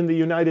happened in the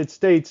United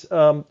States,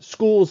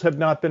 schools have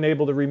not been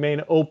able to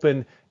remain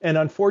open. And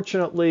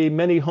unfortunately,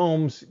 many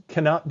homes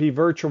cannot be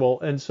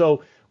virtual. And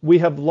so we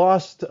have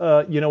lost,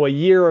 a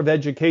year of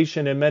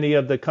education in many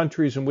of the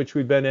countries in which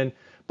we've been in.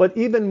 But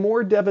even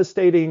more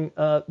devastating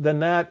than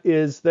that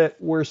is that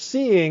we're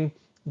seeing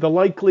the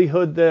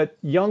likelihood that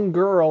young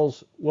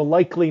girls will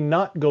likely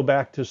not go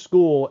back to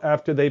school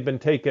after they've been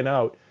taken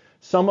out.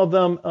 Some of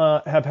them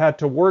have had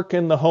to work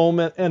in the home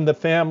and the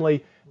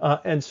family,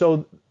 and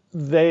so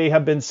they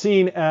have been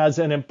seen as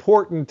an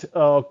important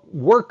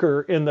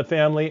worker in the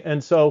family,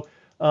 and so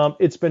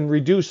it's been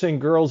reducing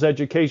girls'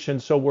 education.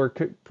 So we're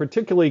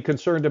particularly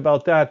concerned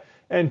about that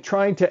and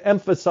trying to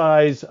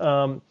emphasize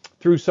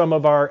through some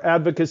of our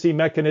advocacy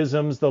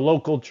mechanisms, the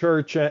local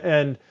church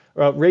and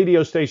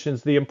radio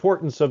stations, the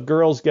importance of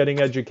girls getting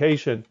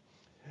education.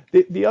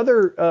 The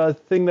other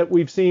thing that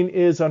we've seen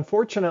is,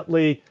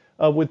 unfortunately,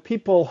 with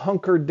people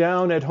hunkered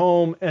down at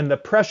home and the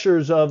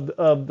pressures of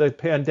the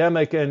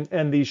pandemic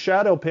and these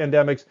shadow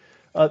pandemics,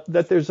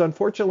 that there's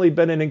unfortunately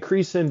been an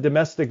increase in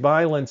domestic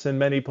violence in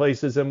many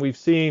places. And we've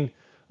seen,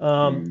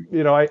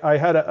 I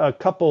had a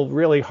couple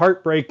really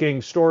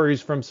heartbreaking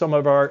stories from some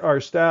of our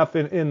staff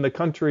in the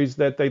countries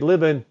that they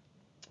live in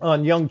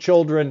on young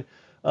children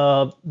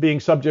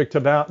being subject to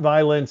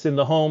violence in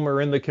the home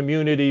or in the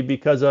community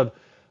because of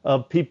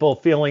people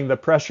feeling the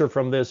pressure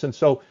from this. And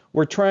so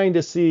we're trying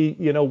to see,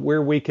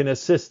 where we can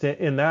assist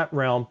in that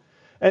realm.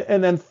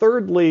 And then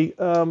thirdly,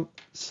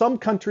 some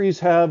countries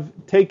have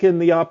taken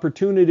the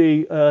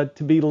opportunity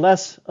to be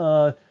less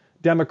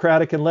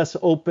democratic and less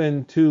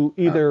open to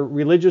either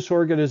religious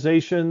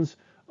organizations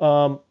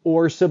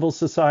or civil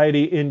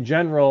society in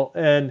general.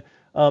 And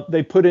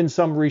they put in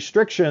some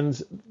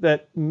restrictions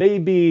that may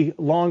be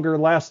longer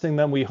lasting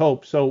than we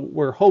hope. So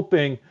we're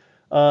hoping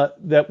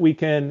that we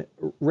can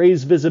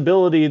raise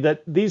visibility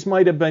that these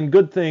might have been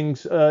good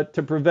things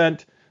to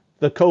prevent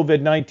the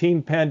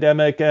COVID-19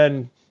 pandemic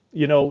and,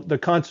 the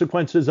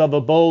consequences of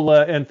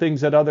Ebola and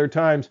things at other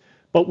times.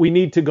 But we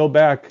need to go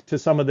back to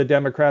some of the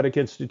democratic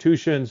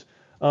institutions,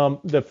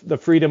 the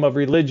freedom of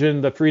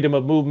religion, the freedom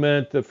of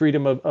movement, the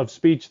freedom of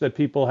speech that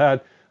people had,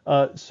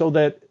 so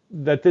that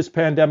this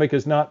pandemic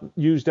is not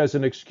used as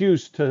an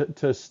excuse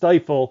to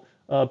stifle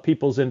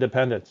people's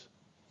independence.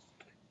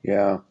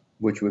 Yeah,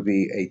 which would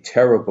be a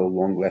terrible,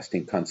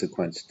 long-lasting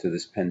consequence to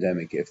this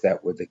pandemic if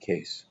that were the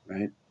case,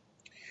 right?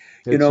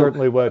 It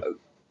certainly would.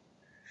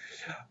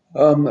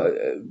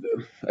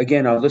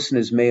 Again, our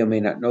listeners may or may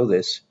not know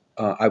this.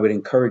 I would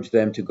encourage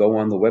them to go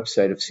on the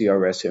website of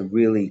CRS and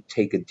really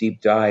take a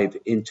deep dive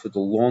into the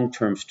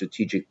long-term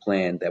strategic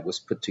plan that was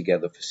put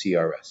together for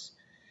CRS.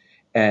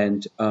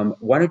 And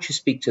why don't you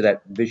speak to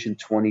that Vision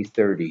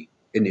 2030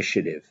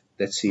 initiative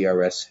that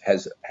CRS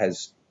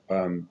has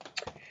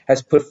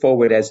put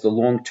forward as the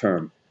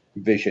long-term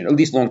vision, at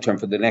least long-term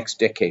for the next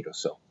decade or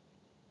so?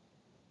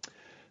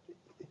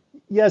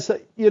 Yes,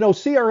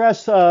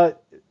 CRS,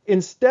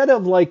 instead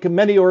of like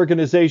many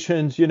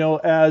organizations,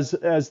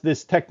 as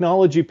this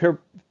technology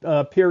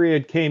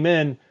period came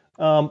in,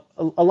 a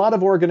lot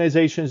of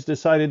organizations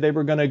decided they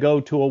were going to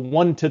go to a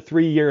 1 to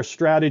 3 year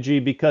strategy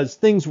because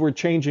things were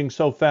changing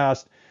so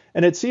fast.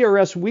 And at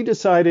CRS, we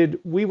decided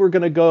we were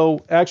going to go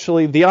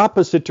actually the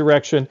opposite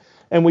direction,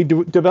 and we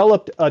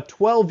developed a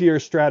 12-year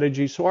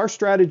strategy. So our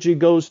strategy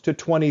goes to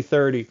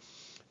 2030.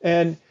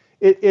 And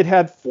it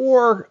had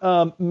four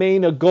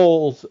main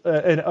goals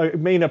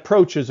and main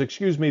approaches,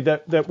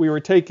 that we were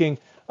taking.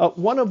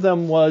 One of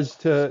them was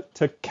to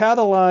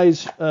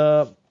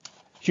catalyze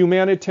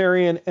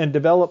humanitarian and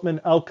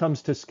development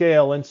outcomes to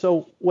scale. And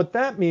so what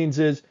that means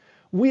is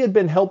we had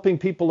been helping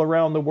people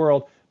around the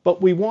world,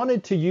 but we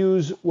wanted to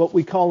use what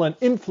we call an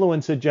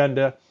influence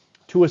agenda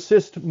to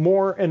assist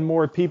more and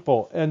more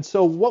people. And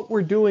so what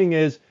we're doing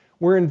is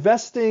we're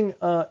investing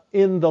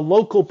in the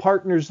local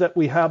partners that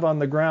we have on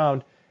the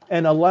ground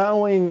and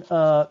allowing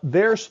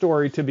their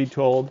story to be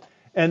told,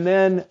 and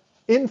then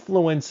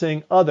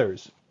influencing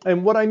others.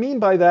 And what I mean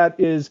by that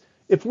is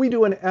if we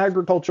do an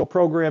agricultural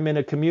program in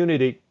a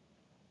community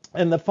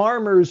and the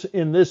farmers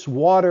in this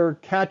water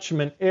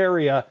catchment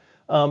area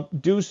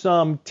do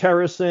some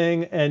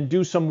terracing and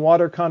do some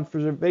water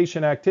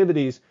conservation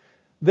activities,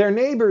 their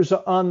neighbors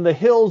on the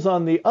hills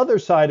on the other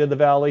side of the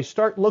valley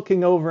start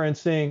looking over and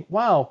saying,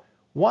 wow,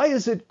 why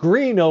is it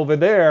green over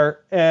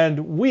there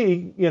and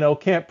we,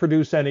 can't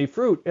produce any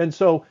fruit? And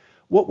so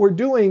what we're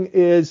doing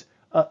is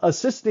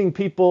assisting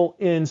people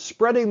in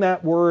spreading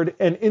that word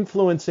and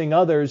influencing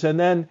others. And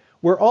then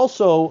we're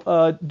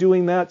also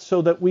doing that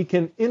so that we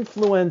can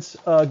influence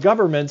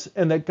governments,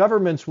 and that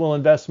governments will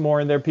invest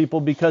more in their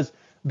people because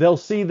they'll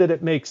see that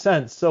it makes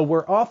sense. So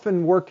we're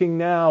often working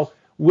now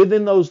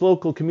within those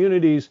local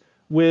communities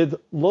with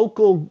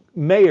local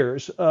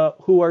mayors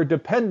who are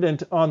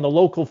dependent on the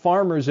local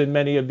farmers in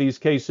many of these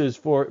cases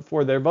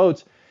for their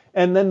votes.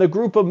 And then the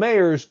group of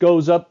mayors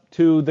goes up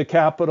to the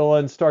Capitol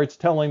and starts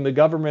telling the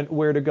government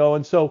where to go.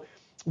 And so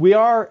we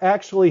are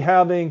actually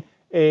having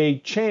a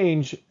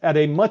change at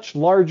a much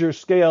larger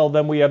scale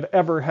than we have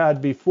ever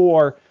had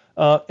before.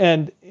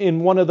 And in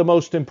one of the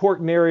most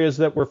important areas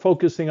that we're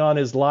focusing on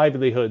is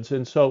livelihoods.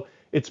 And so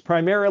it's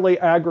primarily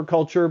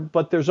agriculture,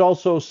 but there's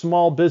also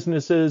small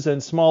businesses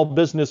and small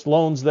business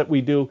loans that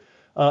we do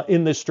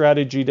in this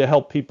strategy to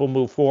help people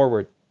move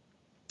forward.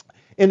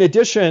 In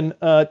addition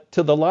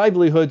to the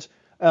livelihoods,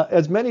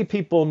 as many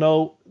people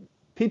know,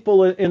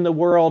 people in the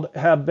world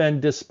have been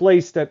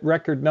displaced at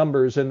record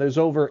numbers, and there's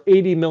over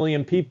 80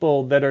 million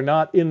people that are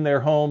not in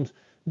their homes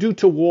due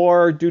to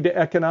war, due to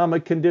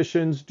economic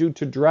conditions, due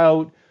to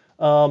drought.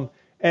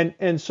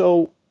 And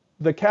so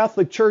the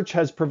Catholic Church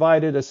has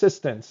provided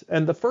assistance.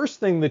 And the first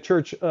thing the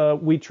church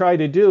we try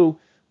to do,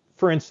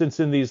 for instance,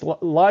 in these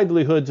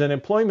livelihoods and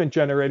employment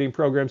generating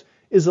programs,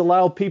 is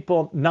allow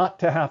people not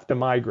to have to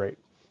migrate.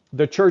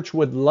 The church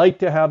would like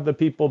to have the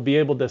people be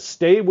able to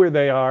stay where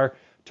they are,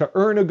 to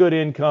earn a good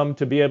income,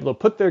 to be able to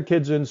put their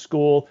kids in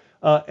school,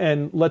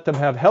 and let them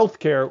have health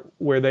care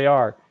where they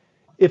are.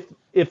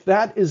 If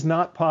that is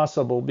not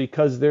possible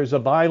because there's a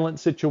violent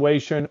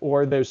situation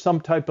or there's some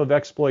type of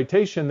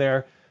exploitation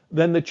there,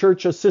 then the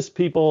church assists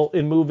people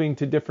in moving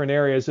to different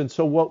areas. And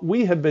so what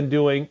we have been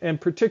doing, and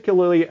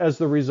particularly as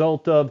the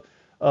result of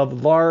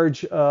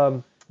large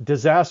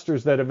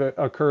disasters that have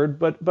occurred,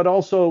 but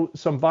also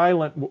some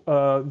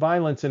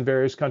violence in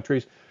various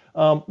countries,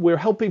 we're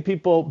helping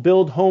people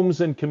build homes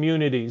and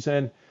communities.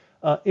 And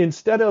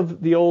instead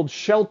of the old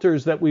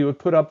shelters that we would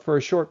put up for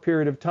a short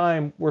period of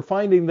time, we're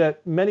finding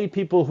that many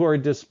people who are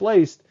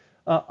displaced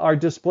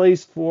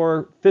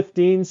for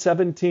 15,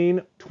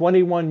 17,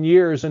 21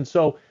 years. And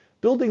so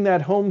building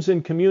that homes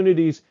and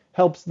communities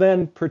helps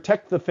then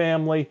protect the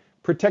family,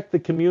 protect the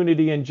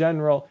community in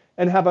general,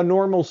 and have a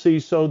normalcy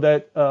so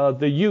that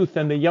the youth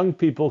and the young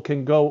people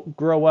can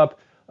grow up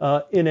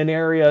in an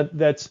area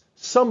that's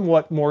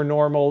somewhat more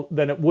normal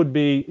than it would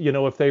be,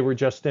 if they were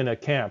just in a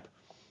camp.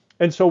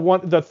 And so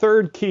the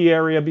third key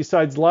area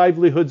besides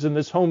livelihoods in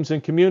this homes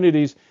and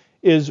communities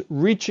is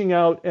reaching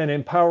out and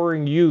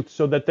empowering youth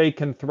so that they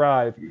can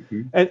thrive.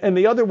 Mm-hmm. And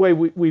the other way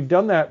we've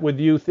done that with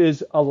youth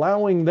is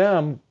allowing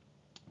them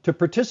to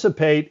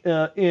participate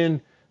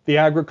in the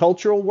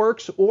agricultural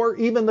works or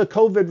even the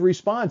COVID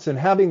response, and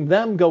having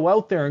them go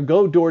out there and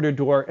go door to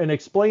door and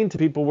explain to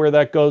people where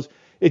that goes.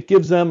 It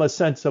gives them a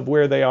sense of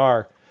where they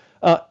are.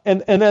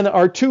 And then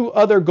our two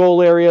other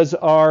goal areas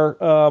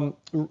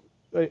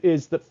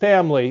is the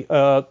family,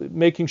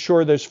 making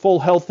sure there's full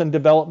health and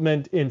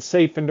development in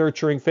safe and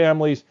nurturing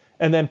families,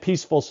 and then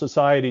peaceful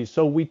societies.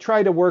 So we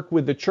try to work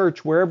with the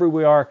church wherever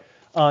we are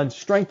on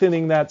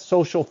strengthening that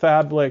social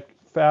fabric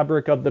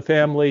of the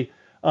family,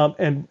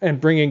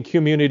 and bringing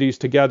communities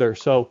together.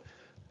 So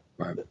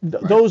right.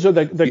 Those are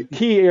the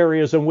key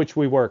areas in which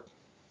we work.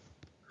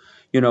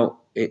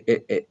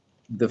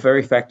 The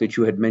very fact that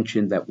you had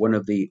mentioned that one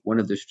of the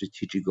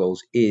strategic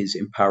goals is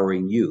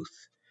empowering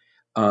youth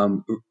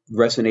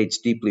resonates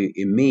deeply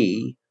in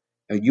me.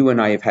 You and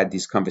I have had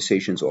these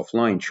conversations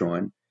offline,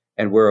 Sean,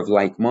 and we're of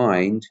like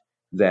mind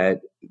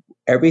that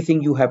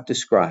everything you have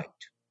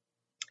described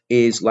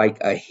is like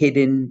a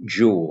hidden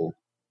jewel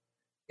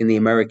in the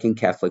American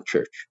Catholic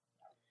Church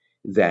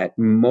that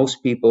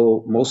most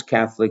people, most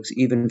Catholics,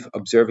 even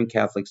observant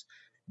Catholics,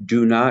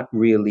 do not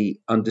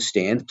really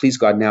understand. Please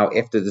God, now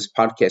after this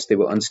podcast, they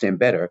will understand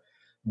better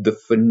the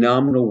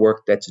phenomenal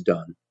work that's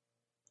done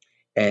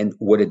and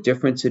what a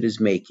difference it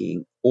is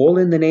making, all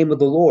in the name of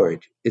the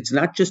Lord. It's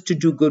not just to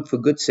do good for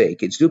good's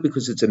sake. It's do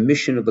because it's a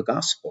mission of the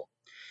gospel.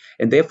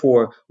 And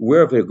therefore,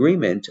 we're of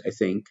agreement, I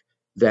think,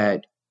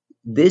 that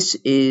this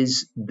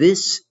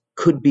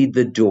could be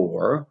the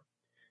door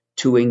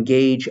to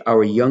engage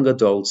our young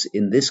adults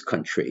in this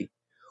country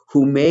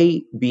who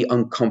may be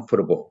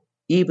uncomfortable,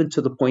 even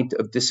to the point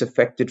of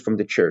disaffected from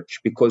the church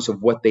because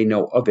of what they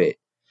know of it.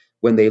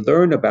 When they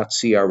learn about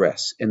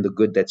CRS and the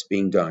good that's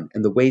being done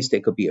and the ways they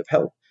could be of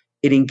help,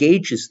 it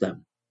engages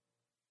them.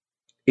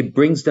 It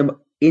brings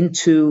them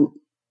into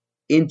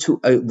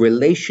a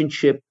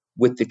relationship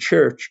with the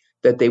church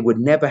that they would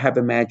never have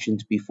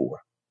imagined before,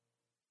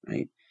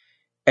 right?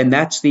 And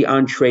that's the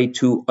entree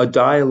to a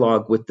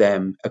dialogue with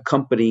them,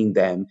 accompanying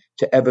them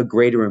to ever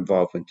greater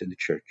involvement in the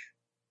church.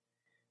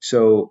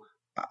 So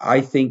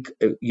I think,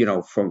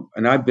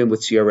 and I've been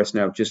with CRS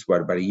now just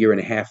about a year and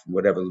a half,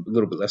 whatever, a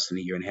little bit less than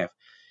a year and a half.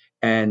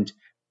 And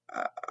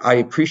I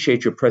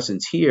appreciate your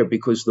presence here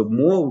because the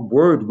more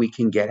word we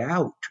can get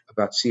out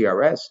about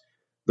CRS,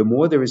 the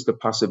more there is the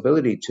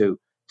possibility to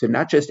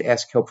not just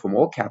ask help from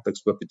all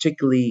Catholics, but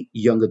particularly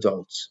young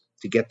adults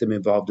to get them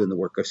involved in the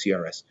work of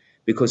CRS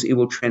because it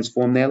will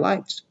transform their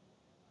lives.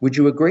 Would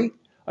you agree?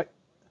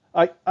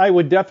 I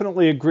would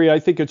definitely agree. I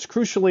think it's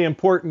crucially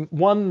important.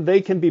 One,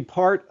 they can be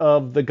part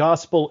of the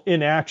gospel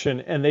in action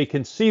and they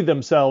can see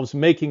themselves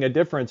making a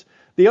difference.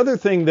 The other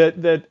thing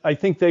that I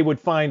think they would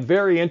find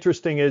very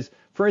interesting is,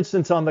 for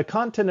instance, on the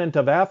continent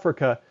of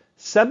Africa,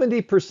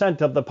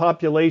 70% of the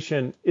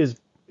population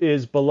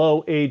is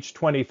below age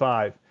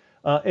 25.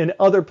 In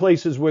other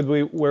places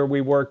where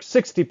we work,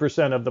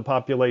 60% of the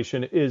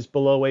population is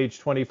below age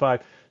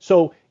 25.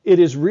 So it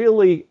is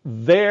really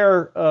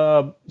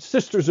their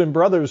sisters and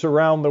brothers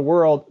around the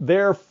world,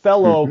 their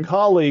fellow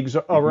colleagues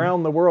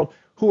around the world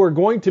who are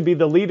going to be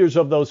the leaders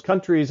of those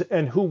countries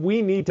and who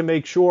we need to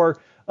make sure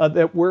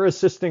that we're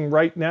assisting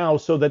right now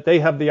so that they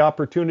have the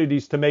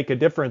opportunities to make a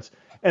difference.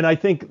 And I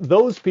think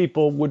those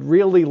people would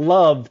really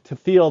love to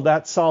feel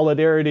that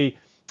solidarity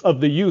of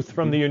the youth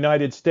from the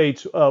United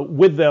States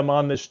with them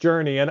on this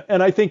journey.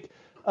 And I think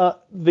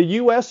the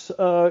U.S.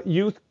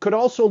 Youth could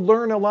also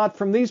learn a lot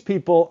from these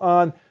people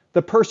on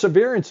the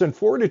perseverance and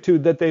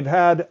fortitude that they've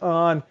had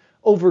on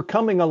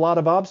overcoming a lot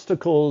of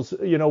obstacles,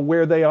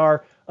 where they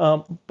are,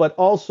 but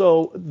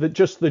also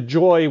just the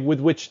joy with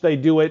which they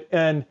do it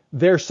and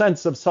their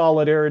sense of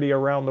solidarity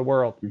around the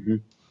world.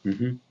 Mm-hmm.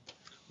 Mm-hmm.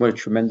 What a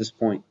tremendous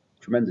point.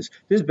 Tremendous.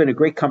 This has been a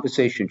great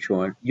conversation,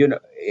 Sean.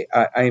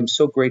 I am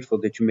so grateful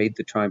that you made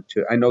the time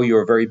to, I know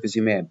you're a very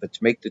busy man, but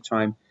to make the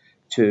time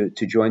to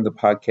join the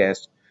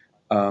podcast,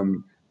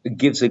 it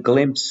gives a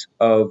glimpse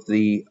of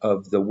the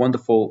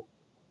wonderful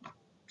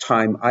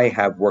time I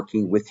have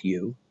working with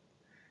you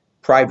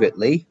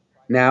privately.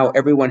 Now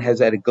everyone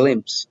has had a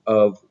glimpse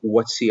of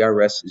what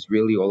CRS is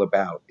really all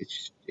about.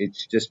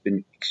 It's just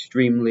been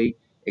extremely,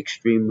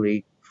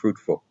 extremely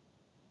fruitful,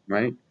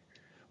 right?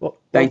 Well,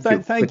 thank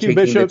you for taking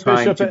Bishop, the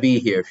time to be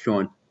here,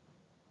 Sean.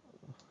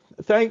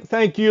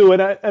 Thank you,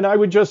 and I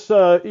would just we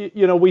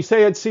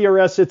say at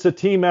CRS it's a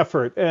team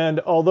effort, and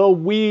although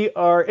we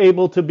are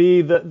able to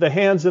be the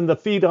hands and the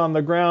feet on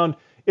the ground,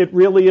 it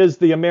really is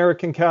the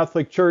American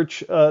Catholic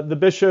Church, the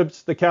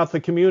bishops, the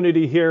Catholic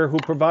community here who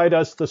provide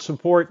us the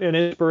support and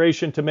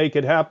inspiration to make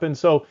it happen.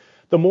 So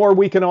the more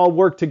we can all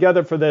work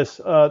together for this,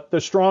 the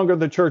stronger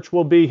the church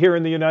will be here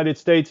in the United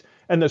States,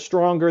 and the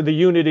stronger the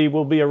unity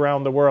will be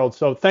around the world.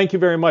 So thank you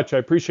very much. I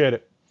appreciate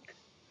it.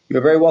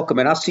 You're very welcome,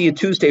 and I'll see you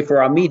Tuesday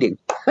for our meeting.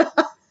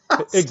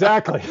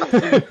 Exactly.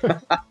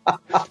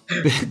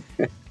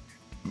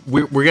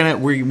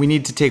 we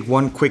need to take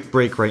one quick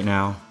break right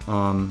now,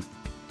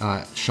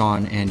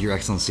 Sean and Your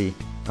Excellency.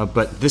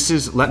 But this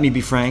is Let Me Be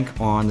Frank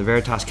on the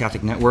Veritas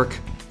Catholic Network.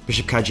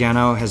 Bishop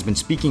Caggiano has been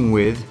speaking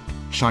with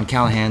Sean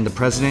Callahan, the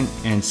President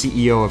and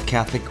CEO of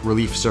Catholic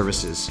Relief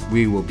Services.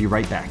 We will be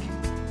right back.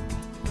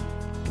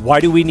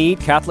 Why do we need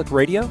Catholic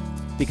radio?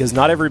 Because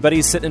not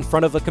everybody's sitting in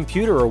front of a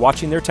computer or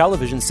watching their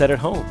television set at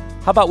home.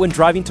 How about when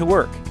driving to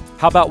work?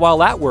 How about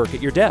while at work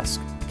at your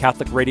desk?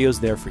 Catholic radio's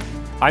there for you.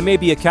 I may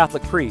be a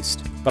Catholic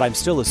priest, but I'm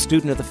still a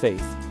student of the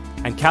faith.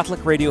 And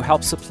Catholic radio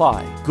helps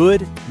supply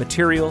good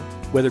material,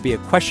 whether it be a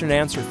question and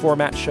answer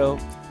format show,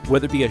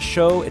 whether it be a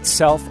show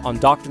itself on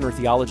doctrine or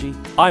theology.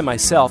 I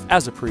myself,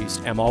 as a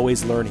priest, am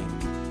always learning.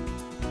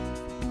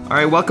 All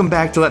right, welcome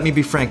back to Let Me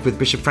Be Frank with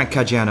Bishop Frank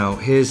Caggiano.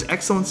 His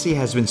Excellency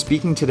has been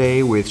speaking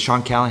today with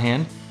Sean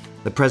Callahan,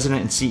 the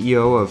President and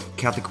CEO of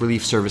Catholic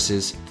Relief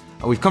Services.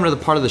 We've come to the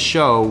part of the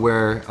show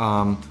where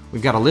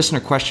we've got a listener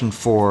question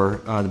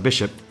for the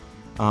Bishop.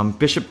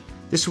 Bishop,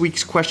 this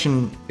week's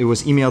question, it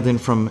was emailed in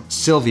from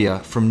Sylvia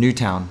from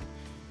Newtown.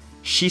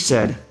 She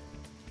said,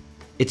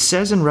 "It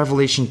says in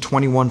Revelation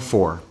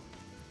 21:4,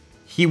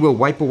 He will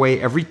wipe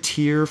away every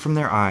tear from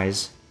their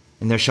eyes,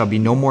 and there shall be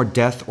no more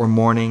death or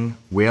mourning,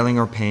 wailing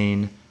or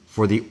pain,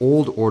 for the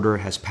old order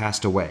has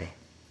passed away."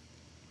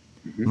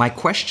 Mm-hmm. My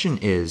question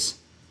is,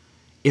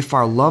 if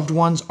our loved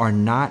ones are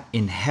not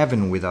in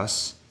heaven with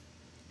us,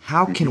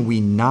 how can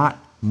we not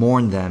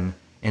mourn them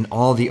and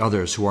all the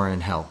others who are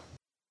in hell?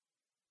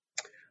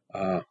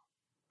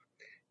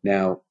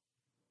 Now,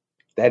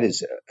 that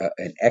is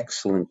an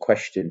excellent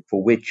question,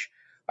 for which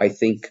I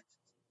think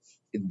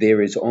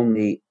there is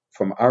only,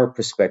 from our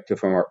perspective,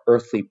 from our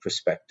earthly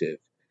perspective,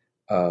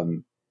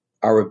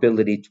 our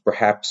ability to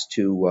perhaps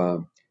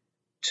to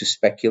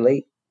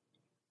speculate,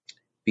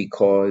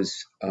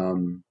 because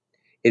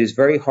it is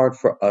very hard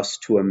for us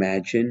to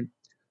imagine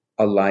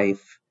a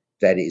life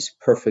that is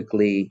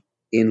perfectly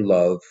in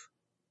love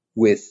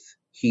with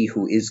He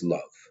who is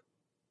love,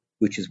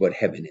 which is what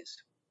heaven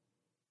is.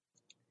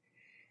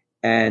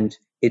 And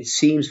it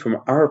seems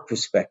from our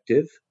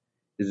perspective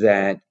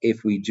that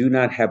if we do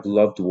not have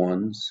loved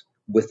ones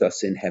with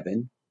us in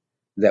heaven,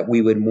 that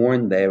we would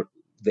mourn their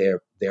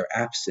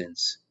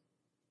absence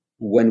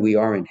when we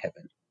are in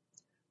heaven.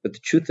 But the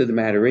truth of the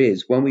matter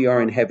is, when we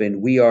are in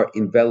heaven, we are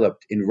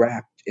enveloped,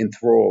 enwrapped,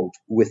 enthralled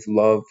with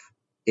love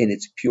in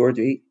its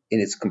purity, in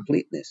its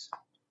completeness.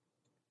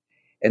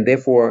 And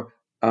therefore,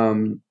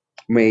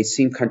 may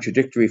seem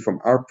contradictory from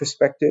our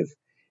perspective.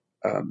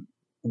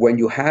 When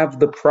you have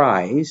the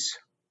prize,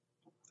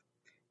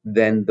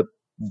 then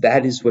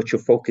that is what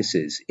your focus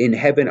is. In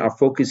heaven, our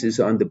focus is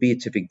on the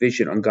beatific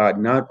vision, on God,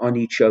 not on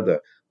each other.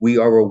 We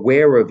are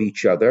aware of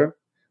each other,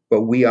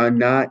 but we are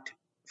not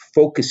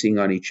focusing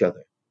on each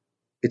other.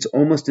 It's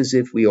almost as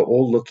if we are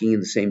all looking in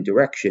the same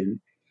direction,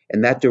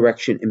 and that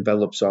direction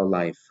envelops our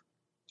life.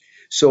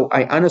 So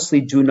I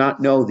honestly do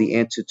not know the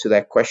answer to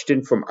that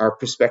question from our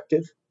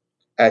perspective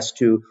as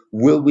to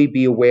will we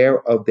be aware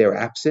of their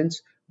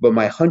absence, but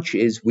my hunch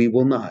is we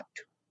will not,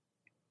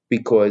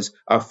 because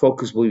our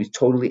focus will be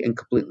totally and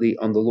completely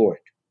on the Lord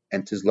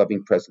and His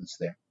loving presence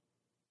there.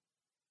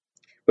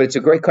 But it's a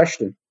great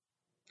question.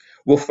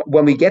 Well,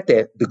 when we get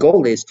there, the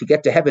goal is to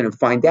get to heaven and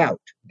find out.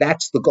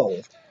 That's the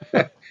goal.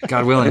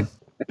 God willing.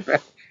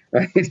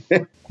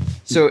 Right?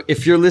 So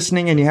if you're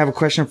listening and you have a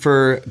question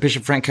for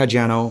Bishop Frank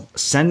Caggiano,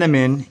 send them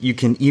in. You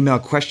can email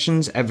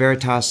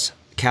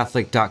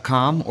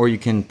questions@veritascatholic.com, or you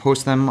can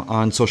post them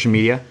on social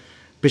media.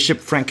 Bishop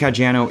Frank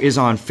Caggiano is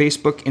on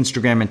Facebook,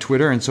 Instagram, and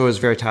Twitter, and so is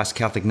Veritas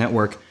Catholic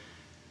Network.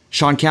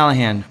 Sean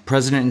Callahan,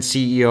 President and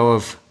CEO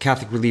of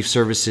Catholic Relief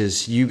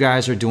Services. You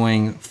guys are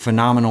doing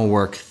phenomenal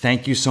work.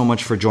 Thank you so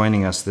much for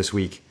joining us this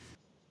week.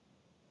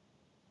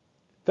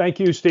 Thank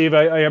you, Steve.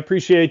 I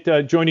appreciate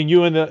joining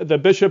you and the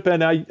bishop,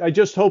 and I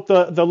just hope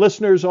the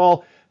listeners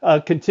all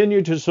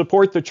continue to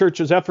support the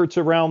church's efforts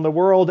around the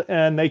world,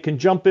 and they can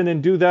jump in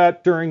and do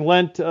that during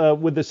Lent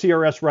with the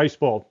CRS Rice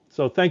Bowl.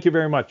 So thank you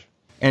very much.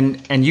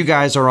 And you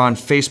guys are on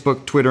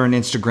Facebook, Twitter, and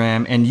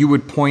Instagram, and you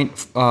would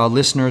point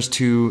listeners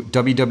to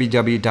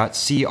www.crs.org.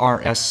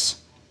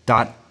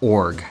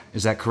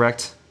 Is that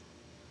correct?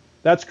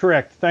 That's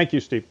correct. Thank you,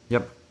 Steve.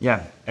 Yep.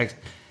 Yeah.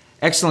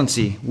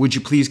 Excellency, would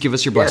you please give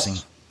us your blessing?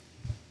 Yes.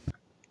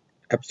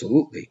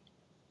 Absolutely.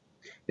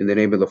 In the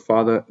name of the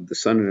Father, of the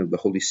Son, and of the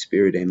Holy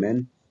Spirit,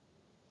 amen.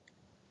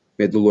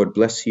 May the Lord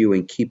bless you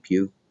and keep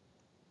you.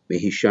 May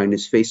he shine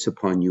his face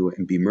upon you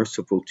and be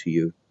merciful to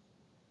you.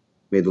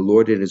 May the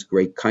Lord in his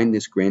great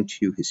kindness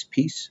grant you his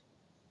peace.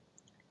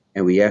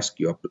 And we ask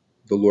you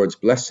the Lord's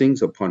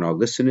blessings upon our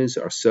listeners,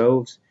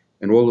 ourselves,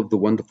 and all of the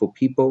wonderful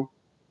people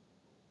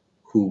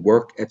who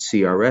work at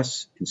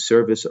CRS in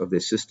service of their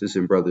sisters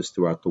and brothers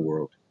throughout the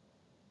world.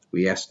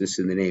 We ask this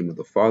in the name of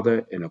the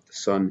Father, and of the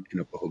Son, and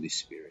of the Holy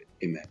Spirit.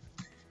 Amen.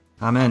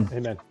 Amen.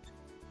 Amen.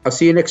 I'll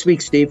see you next week,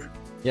 Steve.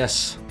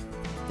 Yes.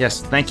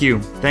 Yes. Thank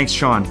you. Thanks,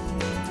 Sean.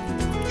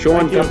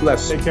 Sean, God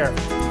bless. Take care.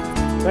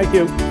 Thank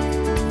you.